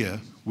is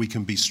here we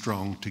can be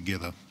strong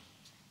together.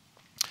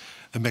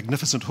 A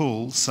magnificent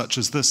hall such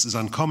as this is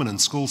uncommon in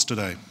schools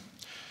today.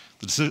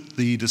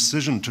 The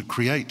decision to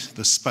create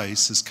this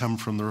space has come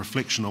from the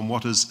reflection on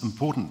what is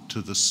important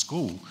to the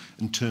school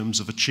in terms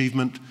of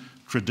achievement,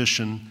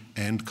 tradition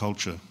and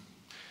culture.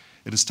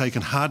 It has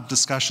taken hard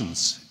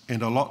discussions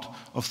and a lot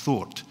of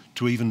thought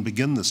to even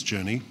begin this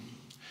journey,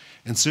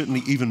 and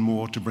certainly even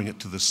more to bring it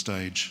to this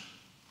stage.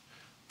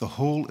 The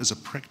hall is a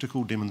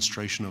practical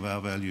demonstration of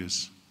our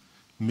values,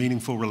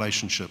 meaningful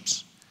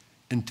relationships,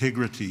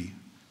 integrity,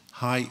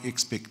 high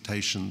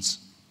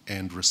expectations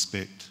and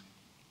respect.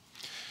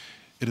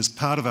 It is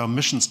part of our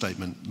mission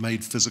statement,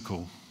 Made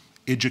Physical,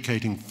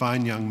 educating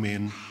fine young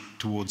men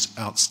towards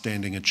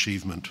outstanding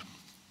achievement.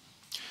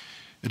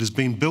 It has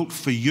been built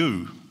for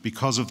you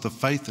because of the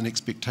faith and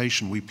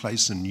expectation we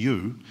place in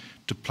you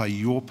to play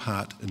your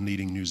part in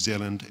leading New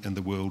Zealand and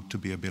the world to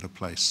be a better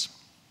place.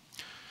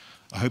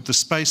 I hope the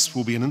space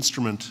will be an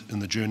instrument in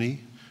the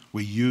journey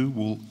where you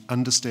will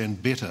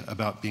understand better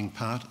about being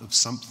part of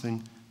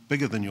something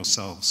bigger than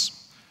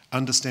yourselves,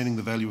 understanding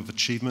the value of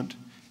achievement,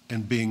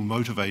 and being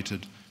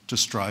motivated to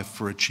strive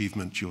for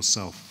achievement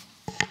yourself.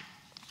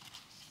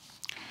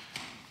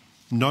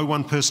 No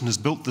one person has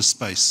built this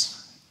space.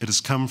 It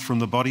has come from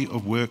the body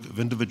of work of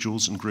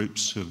individuals and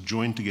groups who have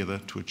joined together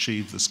to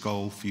achieve this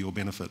goal for your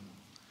benefit.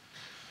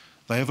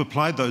 They have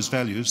applied those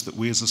values that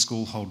we as a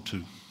school hold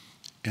to,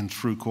 and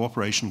through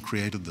cooperation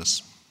created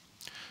this.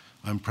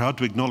 I'm proud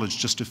to acknowledge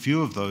just a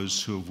few of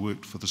those who have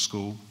worked for the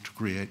school to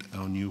create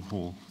our new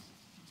hall.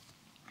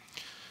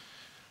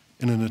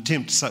 In an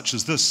attempt such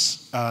as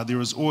this, there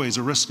is always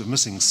a risk of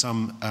missing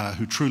some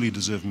who truly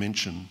deserve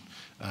mention.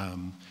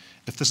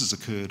 If this has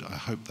occurred, I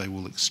hope they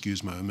will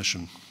excuse my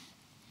omission.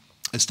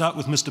 I start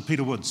with Mr.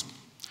 Peter Woods,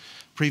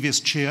 previous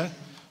chair,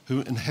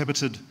 who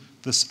initiated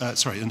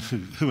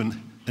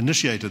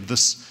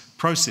this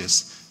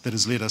process that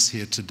has led us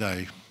here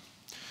today.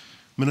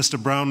 Minister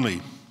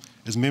Brownlee,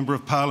 as Member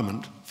of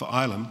Parliament for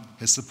Ilam,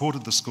 has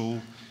supported the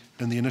school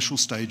in the initial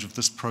stage of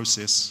this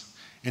process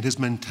and has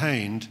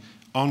maintained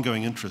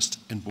ongoing interest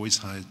in Boys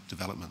High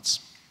developments.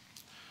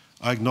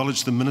 I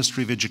acknowledge the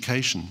Ministry of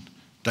Education,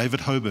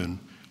 David Hoburn,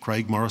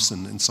 Craig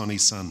Morrison and Sonny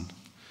Sun.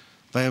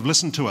 They have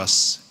listened to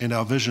us and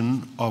our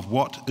vision of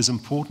what is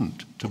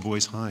important to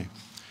Boys High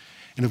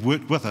and have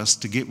worked with us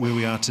to get where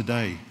we are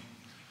today.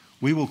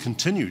 We will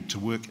continue to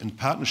work in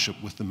partnership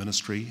with the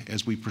Ministry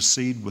as we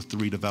proceed with the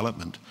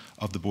redevelopment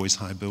of the Boys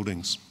High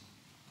buildings.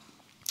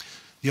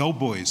 The old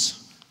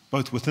boys,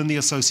 both within the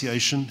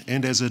association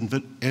and as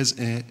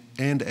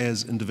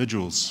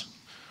individuals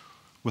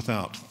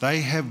without,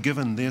 they have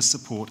given their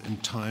support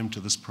and time to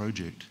this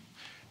project.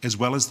 As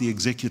well as the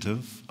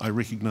executive, I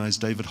recognise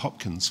David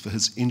Hopkins for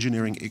his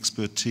engineering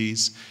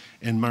expertise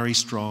and Murray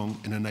Strong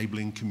in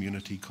enabling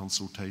community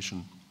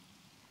consultation.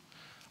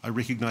 I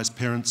recognise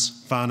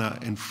parents,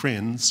 whānau and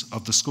friends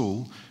of the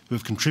school who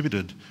have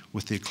contributed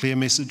with their clear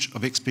message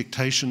of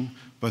expectation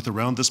both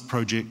around this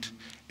project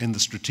and the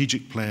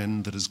strategic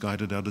plan that has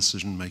guided our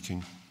decision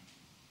making.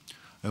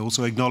 I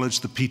also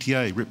acknowledge the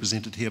PTA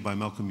represented here by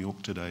Malcolm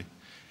York today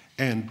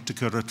and Te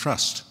Kura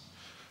Trust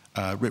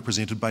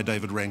represented by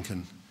David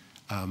Rankin.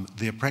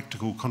 Their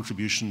practical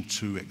contribution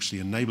to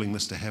actually enabling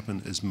this to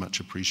happen is much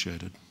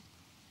appreciated.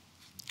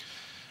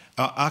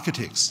 Our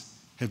architects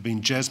have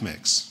been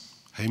Jasmax,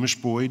 Hamish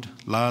Boyd,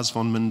 Lars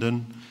von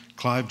Minden,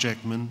 Clive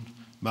Jackman,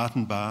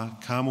 Martin Barr,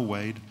 Carmel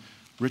Wade,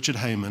 Richard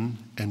Heyman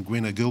and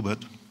Gwenna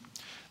Gilbert.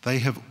 They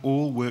have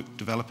all worked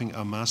developing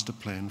our master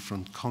plan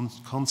from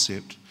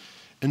concept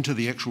into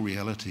the actual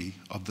reality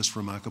of this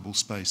remarkable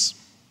space.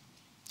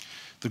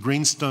 The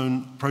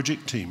Greenstone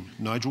project team,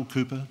 Nigel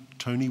Cooper,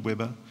 Tony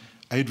Webber,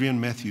 Adrian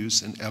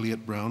Matthews and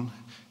Elliot Brown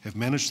have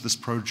managed this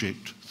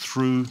project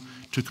through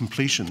to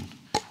completion,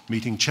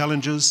 meeting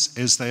challenges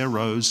as they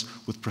arose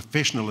with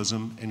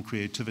professionalism and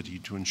creativity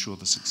to ensure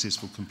the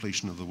successful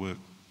completion of the work.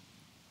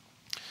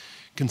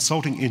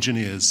 Consulting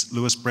engineers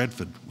Lewis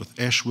Bradford with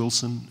Ash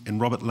Wilson and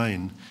Robert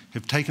Lane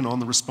have taken on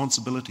the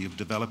responsibility of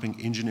developing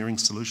engineering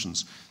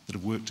solutions that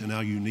have worked in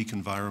our unique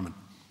environment.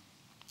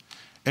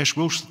 Ash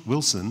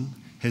Wilson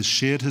has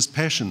shared his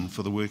passion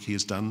for the work he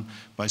has done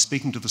by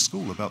speaking to the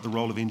school about the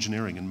role of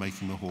engineering in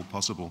making the hall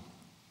possible.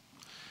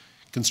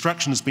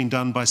 Construction has been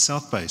done by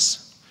South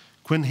Base.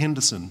 Quinn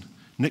Henderson,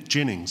 Nick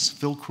Jennings,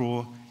 Phil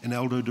Craw and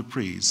Aldo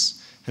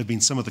Dupreez have been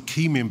some of the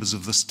key members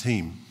of this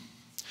team.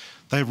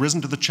 They have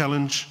risen to the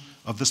challenge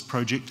of this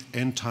project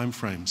and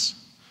timeframes.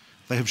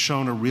 They have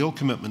shown a real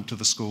commitment to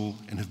the school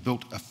and have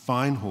built a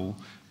fine hall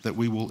that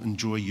we will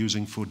enjoy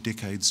using for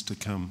decades to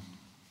come.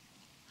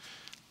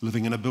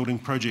 Living in a building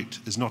project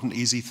is not an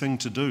easy thing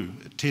to do.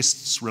 It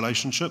tests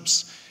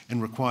relationships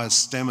and requires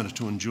stamina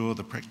to endure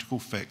the practical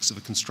facts of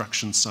a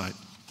construction site.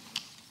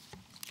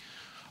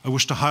 I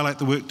wish to highlight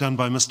the work done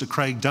by Mr.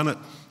 Craig Dunnett,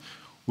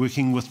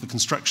 working with the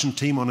construction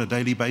team on a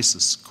daily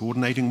basis,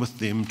 coordinating with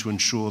them to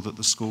ensure that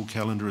the school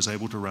calendar is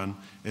able to run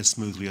as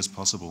smoothly as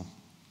possible.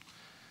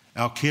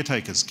 Our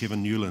caretakers,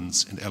 Kevin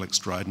Newlands and Alex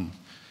Dryden,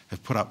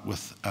 have put up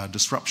with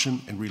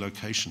disruption and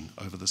relocation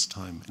over this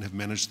time and have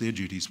managed their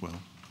duties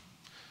well.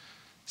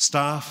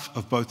 Staff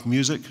of both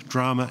music,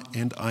 drama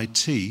and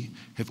IT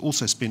have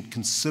also spent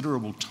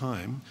considerable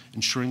time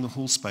ensuring the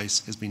hall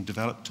space has been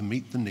developed to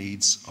meet the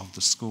needs of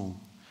the school.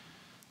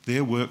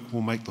 Their work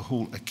will make the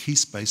hall a key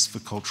space for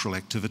cultural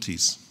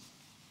activities.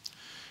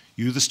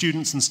 You, the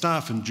students and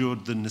staff,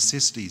 endured the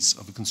necessities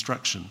of the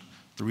construction,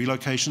 the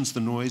relocations, the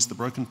noise, the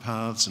broken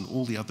paths and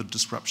all the other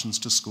disruptions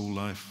to school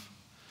life.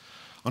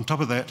 On top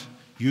of that,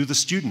 you, the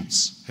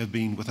students, have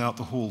been without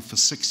the hall for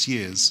 6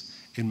 years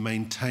and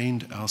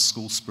maintained our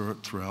school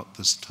spirit throughout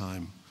this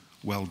time.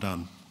 Well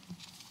done.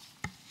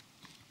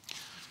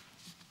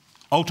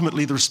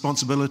 Ultimately, the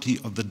responsibility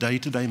of the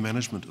day-to-day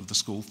management of the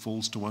school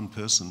falls to one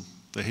person,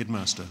 the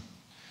headmaster.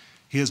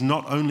 He has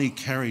not only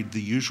carried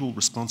the usual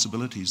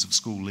responsibilities of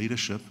school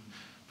leadership,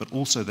 but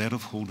also that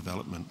of hall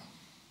development.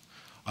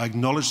 I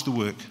acknowledge the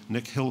work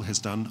Nick Hill has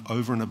done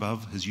over and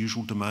above his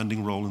usual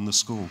demanding role in the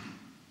school.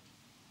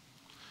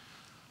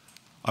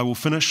 I will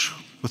finish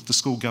with the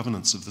school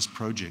governance of this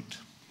project.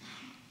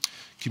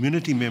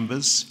 Community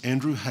members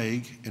Andrew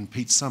Haig and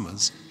Pete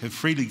Summers have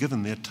freely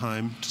given their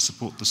time to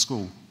support the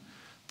school.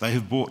 They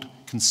have brought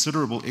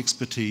considerable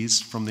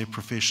expertise from their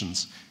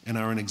professions and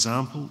are an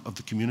example of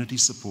the community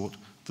support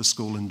the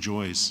school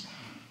enjoys.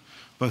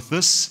 Both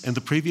this and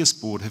the previous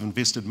board have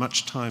invested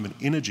much time and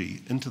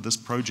energy into this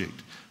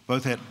project,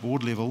 both at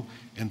board level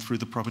and through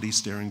the Property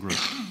Steering Group.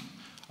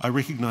 I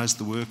recognise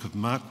the work of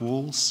Mark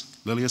Walls,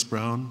 Lilias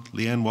Brown,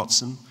 Leanne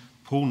Watson,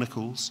 Paul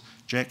Nichols,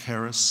 Jack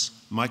Harris,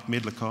 Mike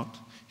Medlicott,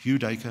 Hugh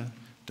Dacre,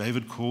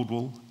 David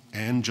Caldwell,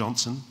 Anne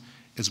Johnson,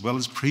 as well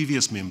as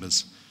previous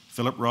members,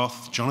 Philip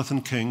Roth,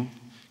 Jonathan King,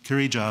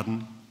 Kiri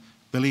Jardin,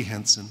 Billy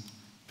Hanson,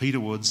 Peter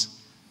Woods,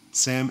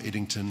 Sam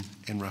Eddington,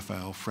 and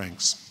Raphael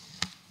Franks.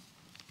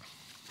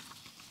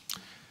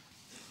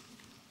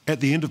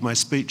 At the end of my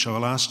speech, I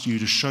will ask you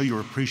to show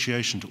your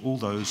appreciation to all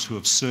those who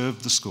have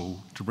served the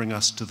school to bring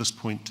us to this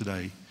point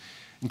today,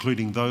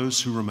 including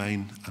those who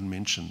remain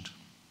unmentioned.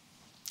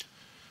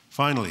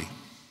 Finally,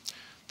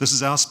 this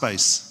is our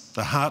space,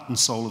 the heart and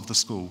soul of the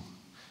school.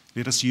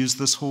 Let us use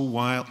this hall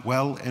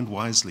well and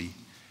wisely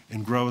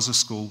and grow as a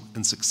school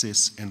in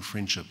success and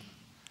friendship.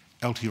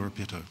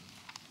 Aotearoa.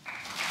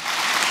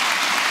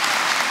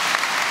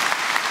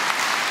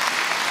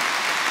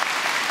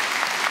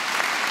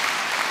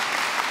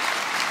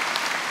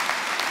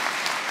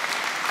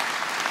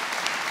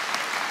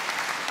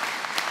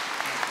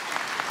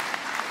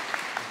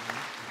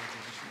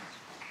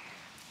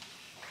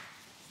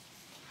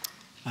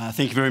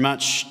 Thank you very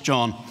much,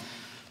 John.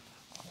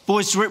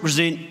 Boys, to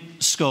represent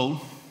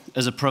school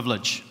is a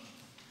privilege,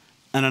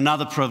 and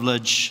another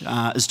privilege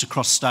is to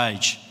cross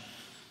stage.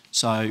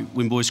 So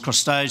when boys cross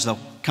stage, they'll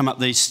come up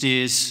these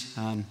stairs,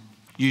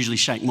 usually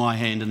shake my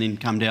hand and then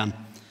come down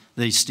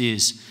these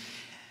stairs.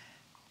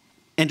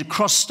 And to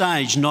cross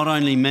stage not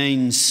only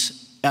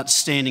means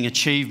outstanding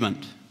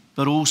achievement,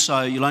 but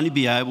also you'll only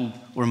be able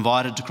or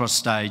invited to cross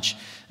stage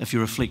if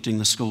you're reflecting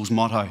the school's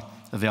motto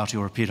of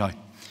Aotearoa.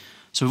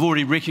 So we've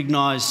already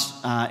recognised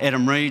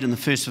Adam Reid in the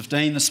first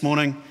 15 this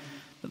morning,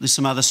 but there's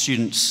some other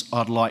students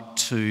I'd like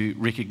to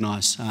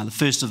recognise. The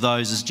first of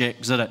those is Jack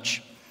Zidich.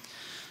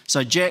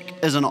 So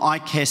Jack is an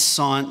ICAS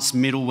Science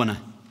Medal winner.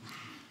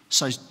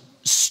 So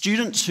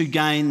students who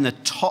gain the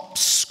top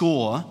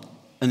score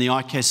in the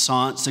ICAS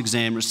Science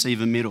exam receive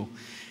a medal.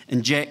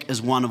 And Jack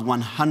is one of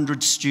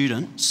 100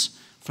 students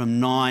from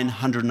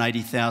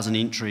 980,000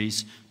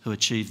 entries who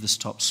achieved this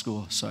top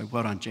score. So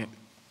well done, Jack.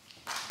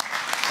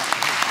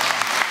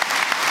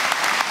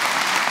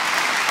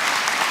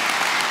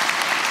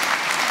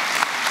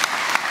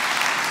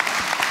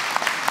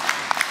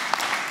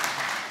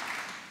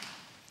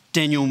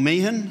 Daniel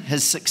Meehan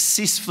has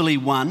successfully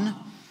won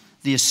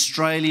the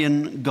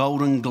Australian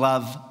Golden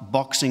Glove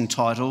boxing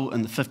title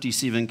in the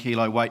 57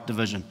 kilo weight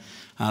division.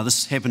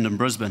 This happened in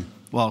Brisbane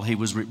while he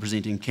was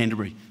representing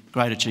Canterbury.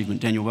 Great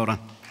achievement, Daniel, well done.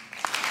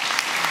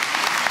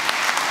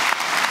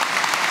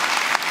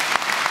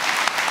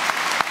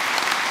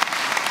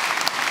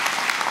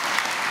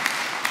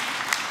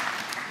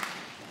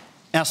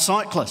 Our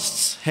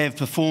cyclists have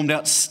performed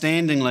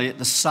outstandingly at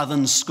the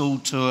Southern School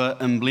Tour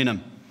in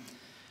Blenheim.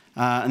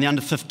 In the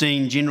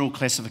under-15 general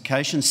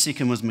classification,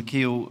 second was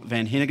Michiel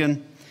van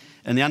Hennigan.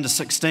 In the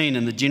under-16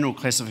 in the general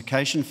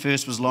classification,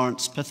 first was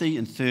Lawrence Pithy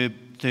and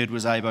third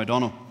was Abe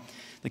O'Donnell.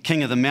 The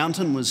king of the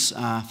mountain was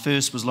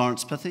first was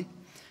Lawrence Pithy.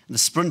 In the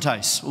sprint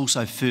ace,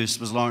 also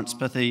first was Lawrence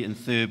Pithy and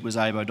third was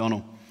Abe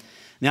O'Donnell.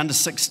 The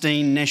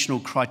under-16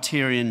 national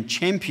criterion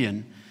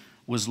champion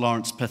was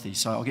Lawrence Pithy.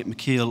 So I'll get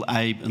Michiel,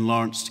 Abe and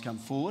Lawrence to come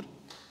forward.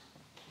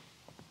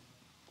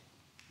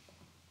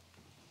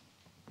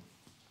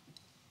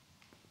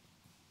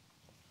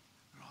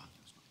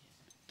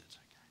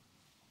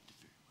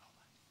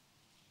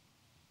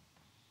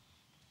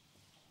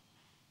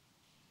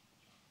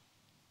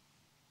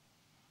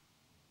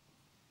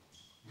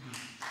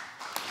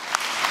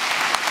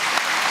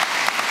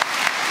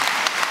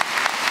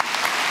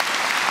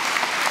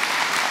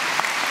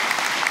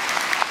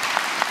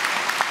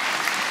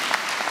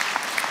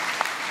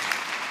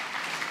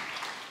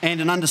 And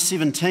in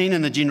under-17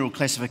 in the general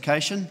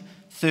classification,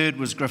 third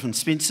was Griffin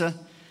Spencer.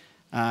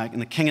 In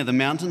the King of the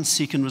Mountains,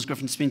 second was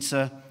Griffin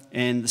Spencer.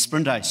 And the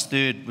sprint ace,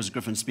 third was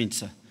Griffin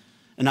Spencer.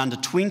 In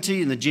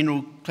under-20 in the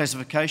general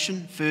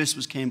classification, first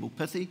was Campbell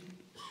Pithy.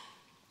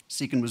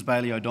 Second was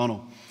Bailey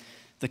O'Donnell.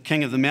 The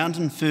King of the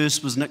Mountain,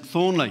 first was Nick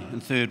Thornley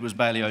and third was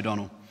Bailey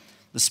O'Donnell.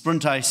 The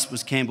sprint ace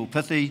was Campbell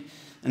Pithy.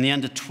 And the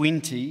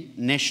under-20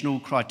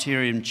 national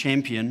criterion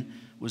champion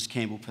was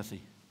Campbell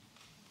Pithy.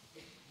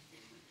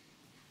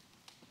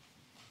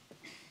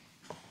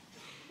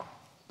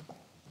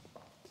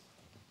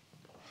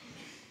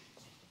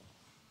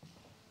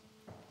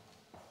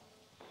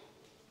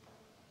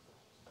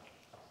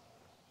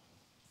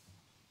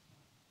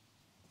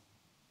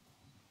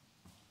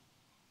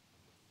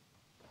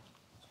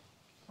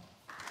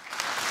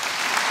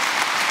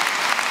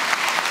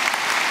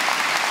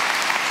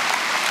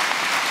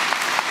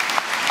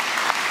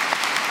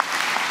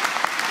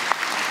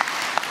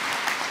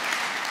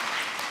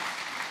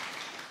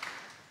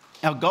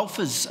 Our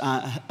golfers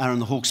are in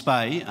the Hawke's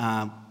Bay.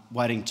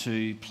 waiting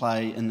to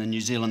play in the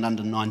New Zealand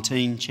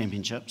Under-19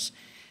 Championships.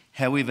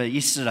 However,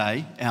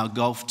 yesterday our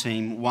golf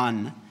team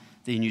won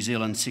the New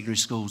Zealand Secondary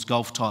Schools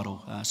golf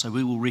title, so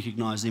we will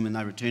recognise them when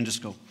they return to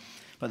school.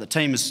 But the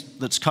team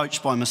that's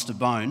coached by Mr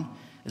Bone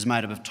is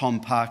made up of Tom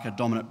Parker,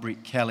 Dominic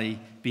Brett Kelly,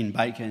 Ben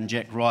Baker and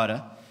Jack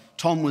Ryder.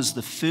 Tom was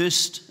the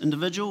first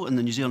individual in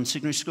the New Zealand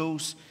Secondary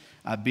Schools,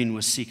 Ben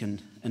was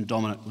second and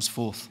Dominic was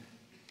fourth.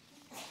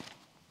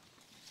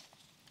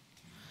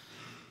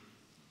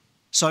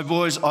 So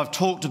boys, I've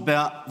talked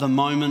about the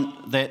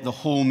moment that the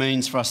hall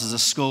means for us as a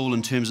school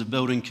in terms of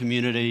building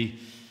community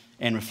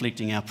and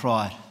reflecting our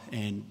pride.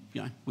 And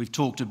we've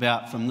talked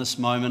about from this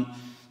moment,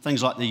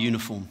 things like the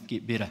uniform,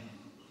 get better.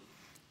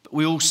 But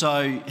we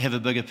also have a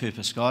bigger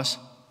purpose, guys.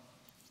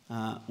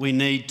 We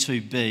need to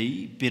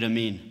be better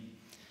men.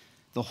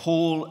 The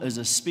hall is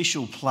a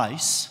special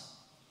place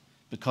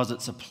because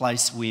it's a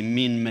place where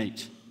men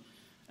meet,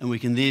 and we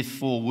can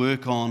therefore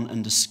work on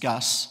and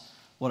discuss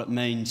what it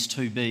means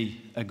to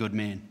be a good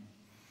man.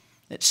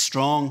 It's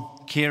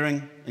strong,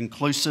 caring,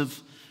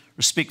 inclusive,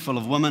 respectful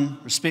of women,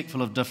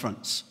 respectful of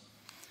difference.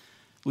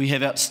 We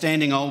have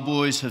outstanding old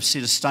boys who have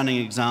set a stunning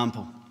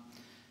example,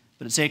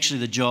 but it's actually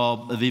the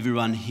job of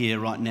everyone here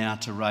right now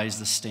to raise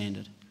the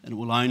standard, and it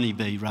will only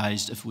be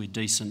raised if we're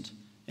decent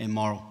and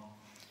moral.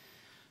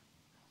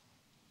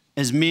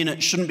 As men,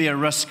 it shouldn't be a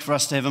risk for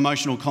us to have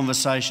emotional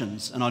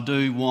conversations, and I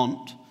do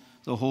want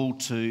the hall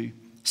to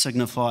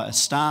signify a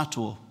start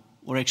or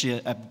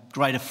actually a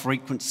greater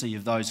frequency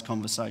of those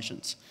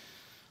conversations.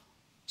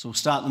 So we'll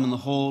start them in the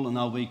hall and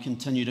they'll be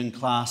continued in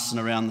class and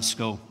around the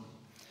school.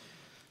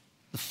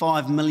 The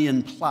 $5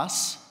 million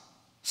plus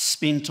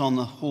spent on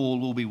the hall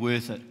will be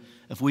worth it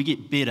if we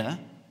get better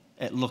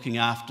at looking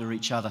after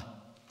each other.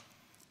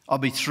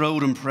 I'd be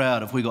thrilled and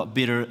proud if we got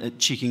better at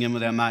checking in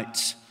with our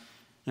mates.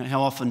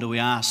 How often do we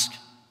ask,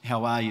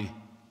 how are you?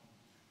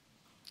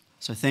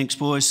 So thanks,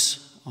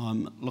 boys.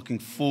 I'm looking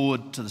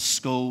forward to the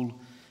school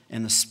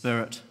and the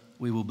spirit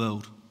we will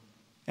build.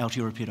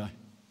 Aotearoa Piro.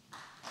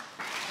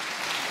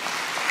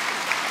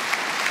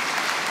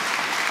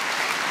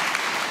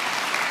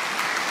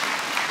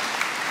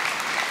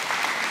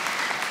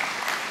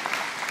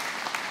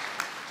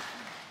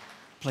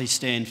 Please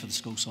stand for the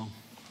school song.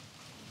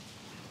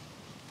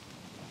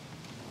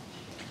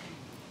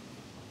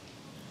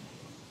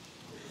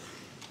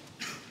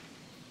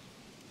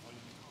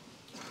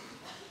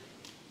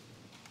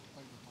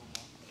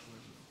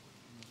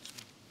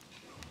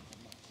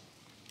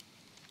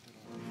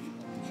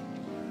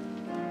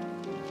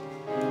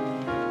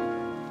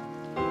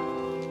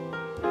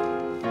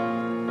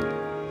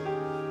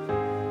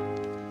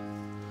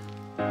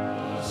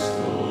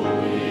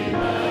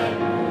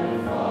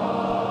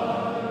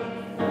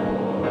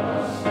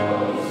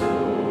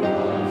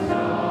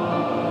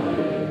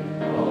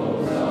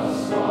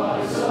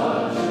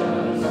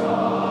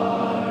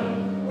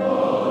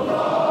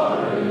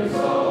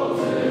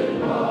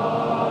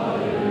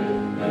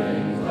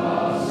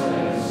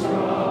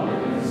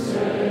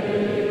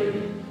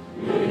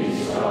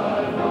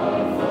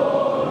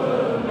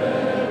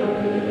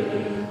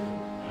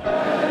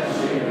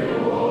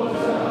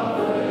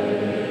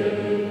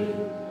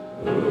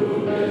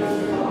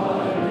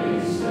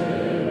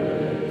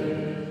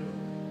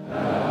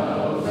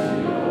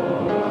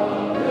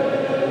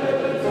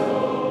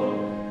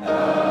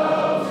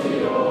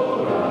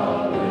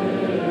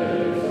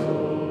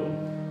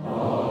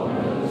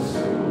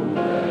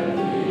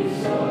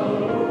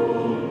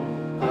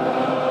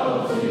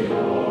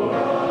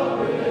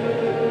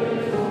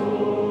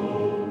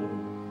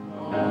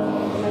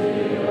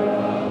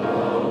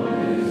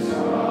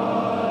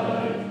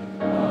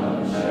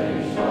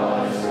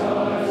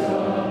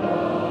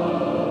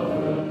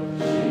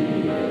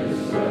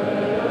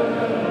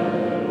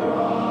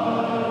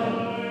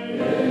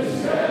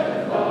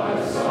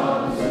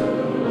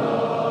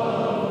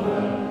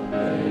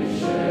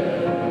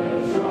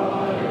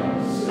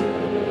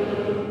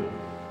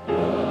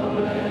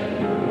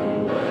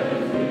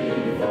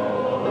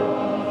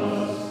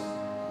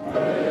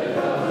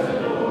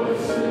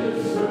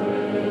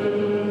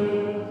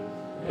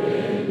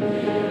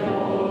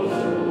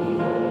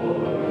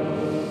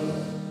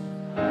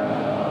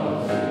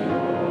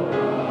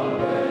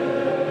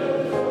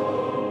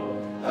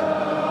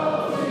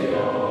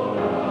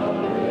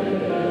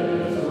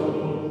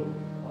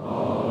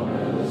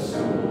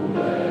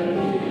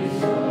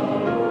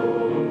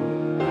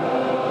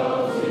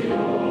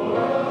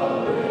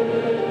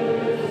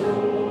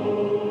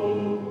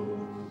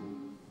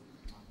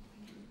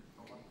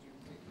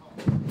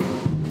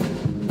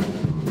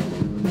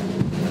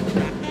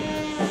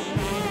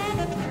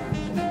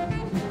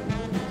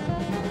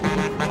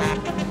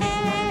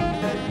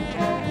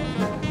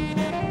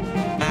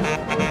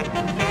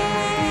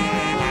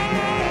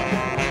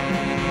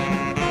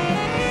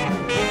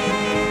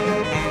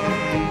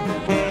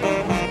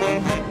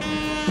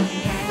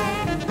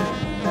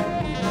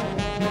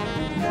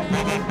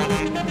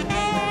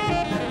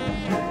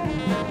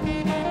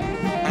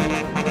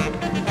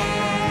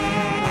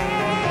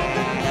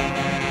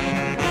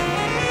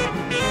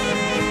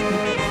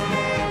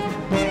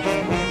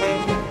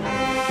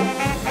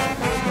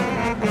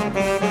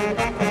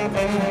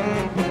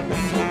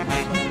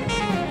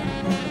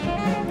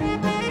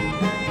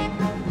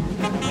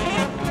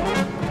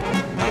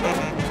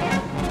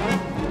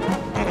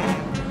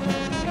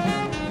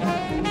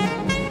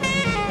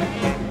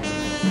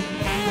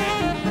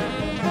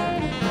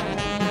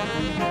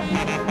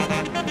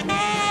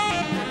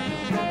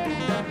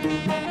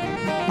 Thank you.